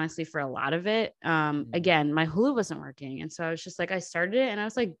asleep, honestly, for a lot of it. Again, my Hulu wasn't working. And so I was just like, I started it and I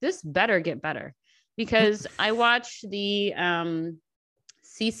was like, this better get better. Because I watched the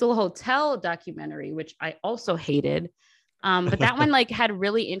Cecil Hotel documentary, which I also hated. But that one like had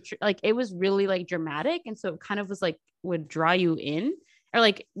really it was really like dramatic. And so it kind of was like would draw you in. Or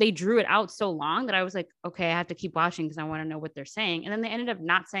like they drew it out so long that I was like, okay, I have to keep watching because I want to know what they're saying. And then they ended up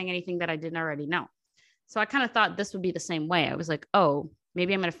not saying anything that I didn't already know. So I kind of thought this would be the same way. I was like, oh,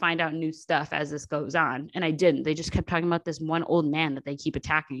 maybe I'm going to find out new stuff as this goes on. And I didn't. They just kept talking about this one old man that they keep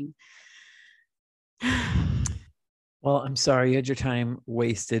attacking. Well, I'm sorry you had your time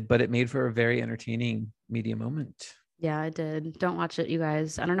wasted, but it made for a very entertaining media moment. Yeah, I did. Don't watch it, you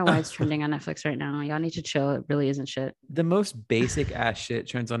guys. I don't know why it's trending on Netflix right now. Y'all need to chill. It really isn't shit. The most basic ass shit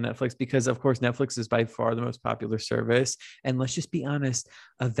trends on Netflix because, of course, Netflix is by far the most popular service. And let's just be honest,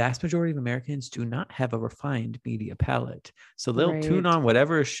 a vast majority of Americans do not have a refined media palette. So they'll tune Right. on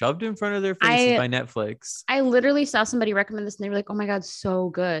whatever is shoved in front of their faces by Netflix. I literally saw somebody recommend this and they were like, "Oh my god, so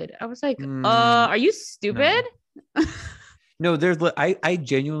good." I was like, Mm, are you stupid?" no. No, I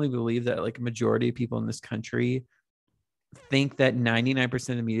genuinely believe that like a majority of people in this country think that 99%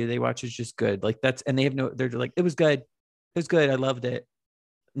 of the media they watch is just good. Like that's, and they have no, they're like, it was good. It was good. I loved it.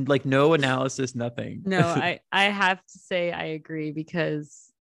 Like no analysis, nothing. No, I have to say I agree because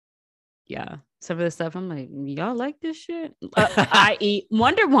yeah, some of the stuff I'm like, y'all like this shit? I.e.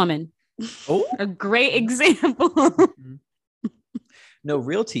 Wonder Woman. Oh, a great example. No,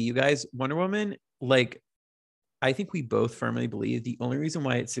 real tea, you guys. Wonder Woman, like, I think we both firmly believe the only reason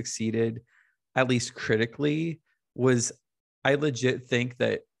why it succeeded, at least critically, was I legit think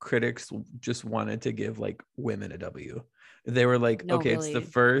that critics just wanted to give like women a W. They were like, No, okay, really. it's the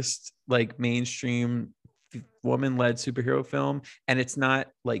first like mainstream woman-led superhero film, and it's not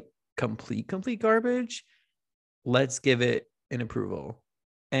like complete garbage. Let's give it an approval.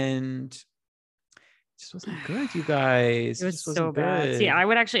 And just wasn't good, you guys. It was just so wasn't bad. good. See, I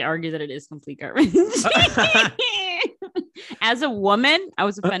would actually argue that it is complete garbage. As a woman, I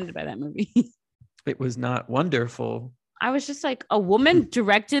was offended by that movie. It was not wonderful. I was just like, a woman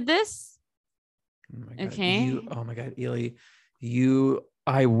directed this? Oh my God. Okay. Oh my God, Ely,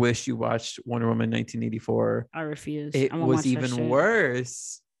 I wish you watched Wonder Woman 1984. I refuse. It I won't was watch that even shit.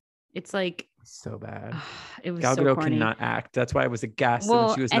 worse. It's like So bad. it was Gal so Gadot corny. cannot act. That's why I was aghast Well,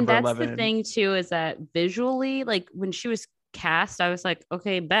 when she was and number that's 11. the thing too, is that visually, like when she was cast, I was like,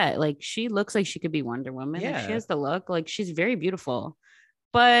 okay, bet. Like she looks like she could be Wonder Woman. Like she Yeah. has the look. Like she's very beautiful.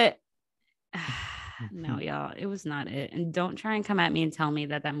 But no, y'all, it was not it. And don't try and come at me and tell me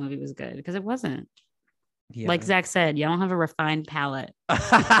that that movie was good because it wasn't. Yeah. Like Zach said, y'all don't have a refined palate.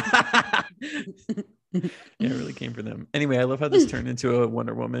 Yeah, it really came for them. Anyway, I love how this turned into a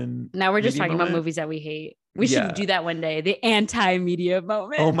Wonder Woman. Now we're just media talking about moment. movies that we hate. We Yeah. should do that one day. The anti-media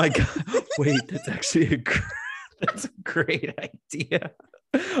moment. Oh my God. Wait, that's actually that's a great idea.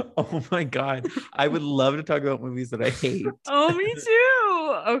 Oh my God. I would love to talk about movies that I hate. Oh, me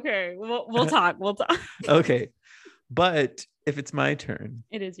too. Okay. We'll talk. We'll talk. Okay. But if it's my turn,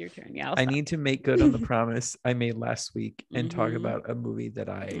 It is your turn. Yeah. I need to make good on the promise I made last week and talk Mhm. about a movie that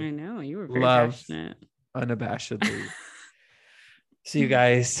I I know you were very love passionate. unabashedly. So you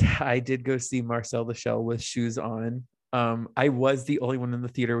guys, I did go see Marcel the Shell with shoes on. I was the only one in the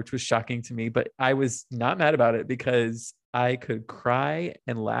theater, which was shocking to me, but I was not mad about it because I could cry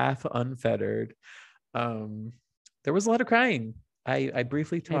and laugh unfettered. There was a lot of crying. I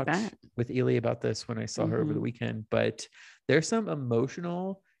briefly talked with Ely about this when I saw her over the weekend, but there's some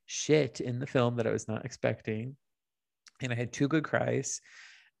emotional shit in the film that I was not expecting. And I had 2 good cries.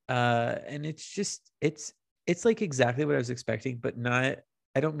 And it's like exactly what I was expecting, but not,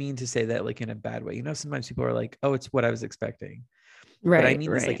 I don't mean to say that like in a bad way. You know, sometimes people are like, oh, it's what I was expecting. Right. But I mean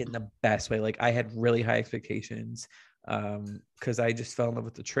this like in the best way. Like I had really high expectations because I just fell in love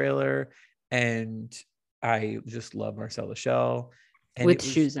with the trailer and I just love Marcel the Shell. And with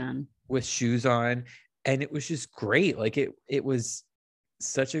shoes on. With shoes on. And it was just great. Like it was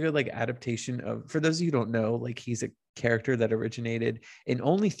such a good like adaptation of, for those of you who don't know, like he's a character that originated in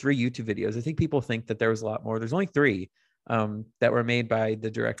only 3 YouTube videos. I think people think that there was a lot more. There's only 3 that were made by the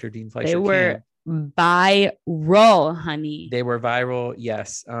director Dean Fleischer. They were viral, honey. They were viral,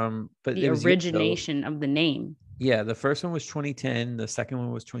 yes. But the origination of the name. Yeah, the first one was 2010, the second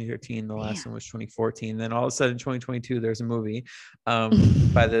one was 2013, the last one was 2014. Then all of a sudden, 2022, there's a movie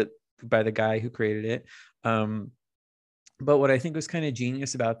by the guy who created it. But what I think was kind of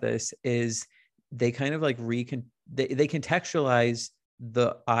genius about this is they kind of like they contextualize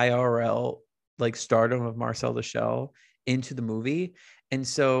the IRL like stardom of Marcel the Shell into the movie. And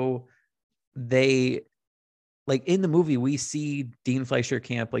so they like in the movie, we see Dean Fleischer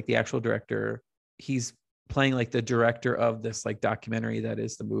Camp, like the actual director. He's playing like the director of this like documentary that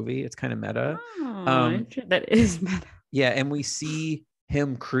is the movie. It's kind of meta. That is meta. Yeah. And we see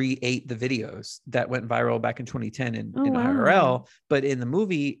him create the videos that went viral back in 2010 in IRL, but in the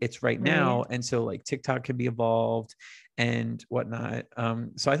movie it's right now. And so like TikTok can be evolved and whatnot.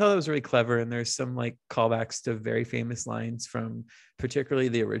 So I thought that was really clever. And there's some like callbacks to very famous lines from particularly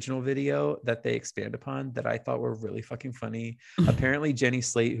the original video that they expand upon that I thought were really fucking funny. Apparently Jenny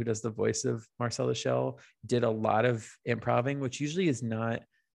Slate, who does the voice of Marcel the Shell, did a lot of improving, which usually is not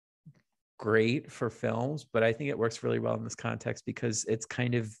great for films, but I think it works really well in this context because it's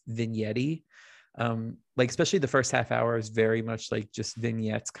kind of vignette-y. Like especially the first half hour is very much like just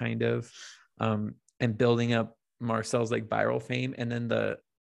vignettes kind of, and building up Marcel's like viral fame, and then the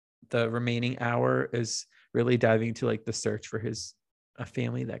remaining hour is really diving into like the search for a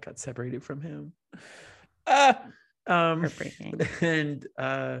family that got separated from him. Heartbreaking. And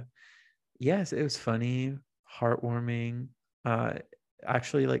yes, it was funny, heartwarming,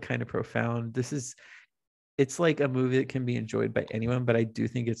 actually like kind of profound. It's like a movie that can be enjoyed by anyone, but I do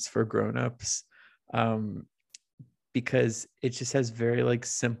think it's for grown-ups, because it just has very like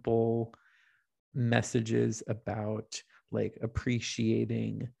simple messages about like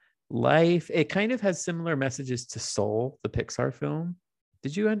appreciating life. It kind of has similar messages to Soul, the Pixar film.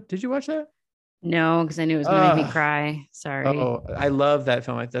 Did you watch that? No, because I knew it was gonna make me cry. Sorry. Oh, I love that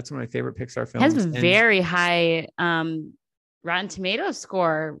film. That's one of my favorite Pixar films. It has a very high Rotten Tomatoes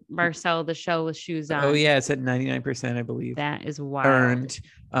score. Marcel the Shell with Shoes On. Oh yeah, it's at 99%, I believe. That is wild. Earned.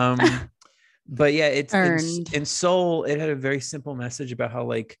 But yeah, it's Earned. in Soul, it had a very simple message about how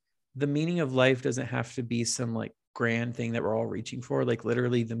like the meaning of life doesn't have to be some like grand thing that we're all reaching for. Like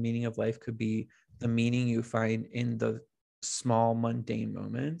literally the meaning of life could be the meaning you find in the small mundane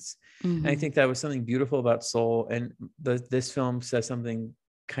moments. And I think that was something beautiful about Soul, and this film says something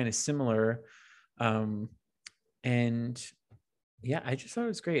kind of similar. And yeah, I just thought it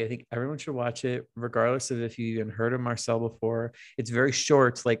was great. I think everyone should watch it, regardless of if you even heard of Marcel before. It's very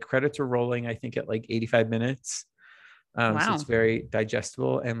short, like credits are rolling, I think at like 85 minutes. So it's very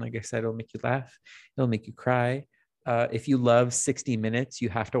digestible, and like I said, it'll make you laugh, it'll make you cry. If you love 60 Minutes, you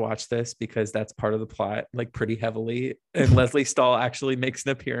have to watch this, because that's part of the plot, like pretty heavily. And Leslie Stahl actually makes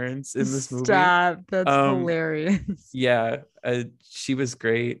an appearance in this movie. Stop. That's hilarious. Yeah, she was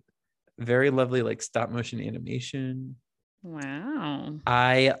great. Very lovely, like stop motion animation. Wow.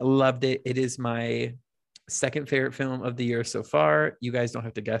 I loved it. It is my second favorite film of the year so far. You guys don't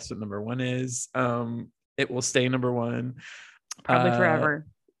have to guess what number one is. It will stay number one. Probably forever.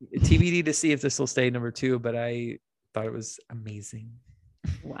 TBD to see if this will stay number two, but I thought it was amazing.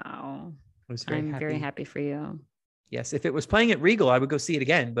 Wow. I was very happy for you. Yes, if it was playing at Regal, I would go see it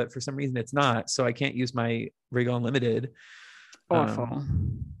again, but for some reason it's not, so I can't use my Regal Unlimited. Awful.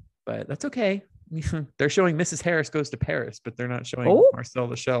 But that's okay. They're showing Mrs. Harris Goes to Paris, but they're not showing Marcel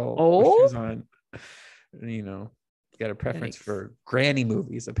the Shell with Shoes On. You know, you got a preference for granny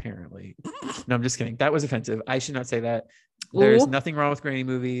movies, apparently. No, I'm just kidding. That was offensive. I should not say that. There's nothing wrong with granny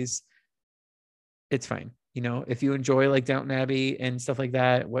movies. It's fine. You know, if you enjoy like Downton Abbey and stuff like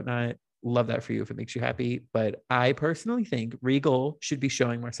that, whatnot, love that for you if it makes you happy. But I personally think Regal should be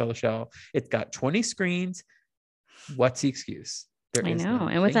showing Marcel the Shell. It's got 20 screens. What's the excuse? I know.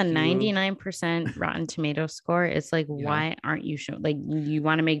 And with a 99% Rotten Tomato score, it's like, why aren't you showing? Like, you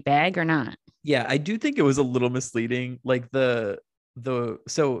want to make bag or not? Yeah, I do think it was a little misleading. Like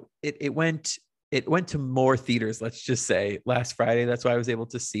so it went to more theaters, let's just say, last Friday. That's why I was able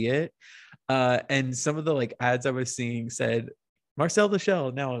to see it. And some of the like ads I was seeing said Marcel the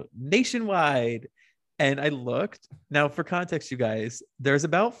Shell now nationwide. And I looked. Now, for context, you guys, there's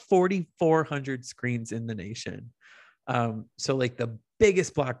about 4,400 screens in the nation. So like the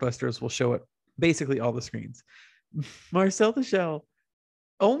biggest blockbusters will show it basically all the screens. Marcel the Shell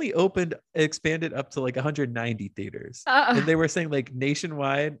only expanded up to like 190 theaters. And they were saying like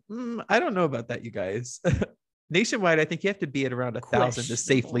nationwide. I don't know about that, you guys. Nationwide, I think you have to be at around 1,000 to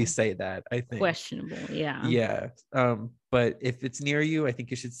safely say that. I think questionable. Yeah. Yeah. But if it's near you, I think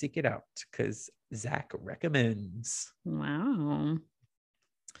you should seek it out, because Zach recommends. Wow.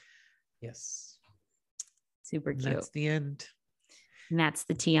 Yes. Super cute. That's the end. And that's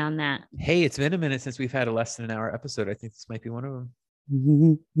the tea on that. Hey, it's been a minute since we've had a less than an hour episode. I think this might be one of them.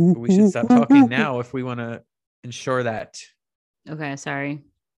 We should stop talking now if we want to ensure that. Okay, sorry.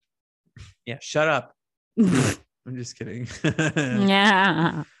 Yeah, shut up. I'm just kidding.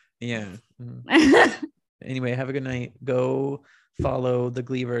 Yeah. Yeah. Anyway, have a good night. Go follow the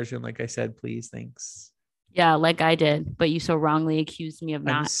Glee version, like I said, please. Thanks. Yeah, like I did, but you so wrongly accused me of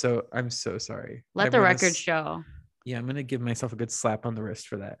not. I'm so sorry. Let the record show. Yeah, I'm gonna give myself a good slap on the wrist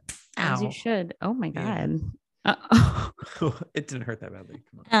for that. As you should. Oh my God. It didn't hurt that badly.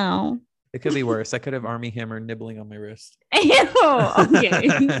 Come on. Ow. It could be worse. I could have Army Hammer nibbling on my wrist. Ew.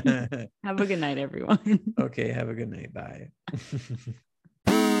 Okay. Have a good night, everyone. Okay, have a good night. Bye.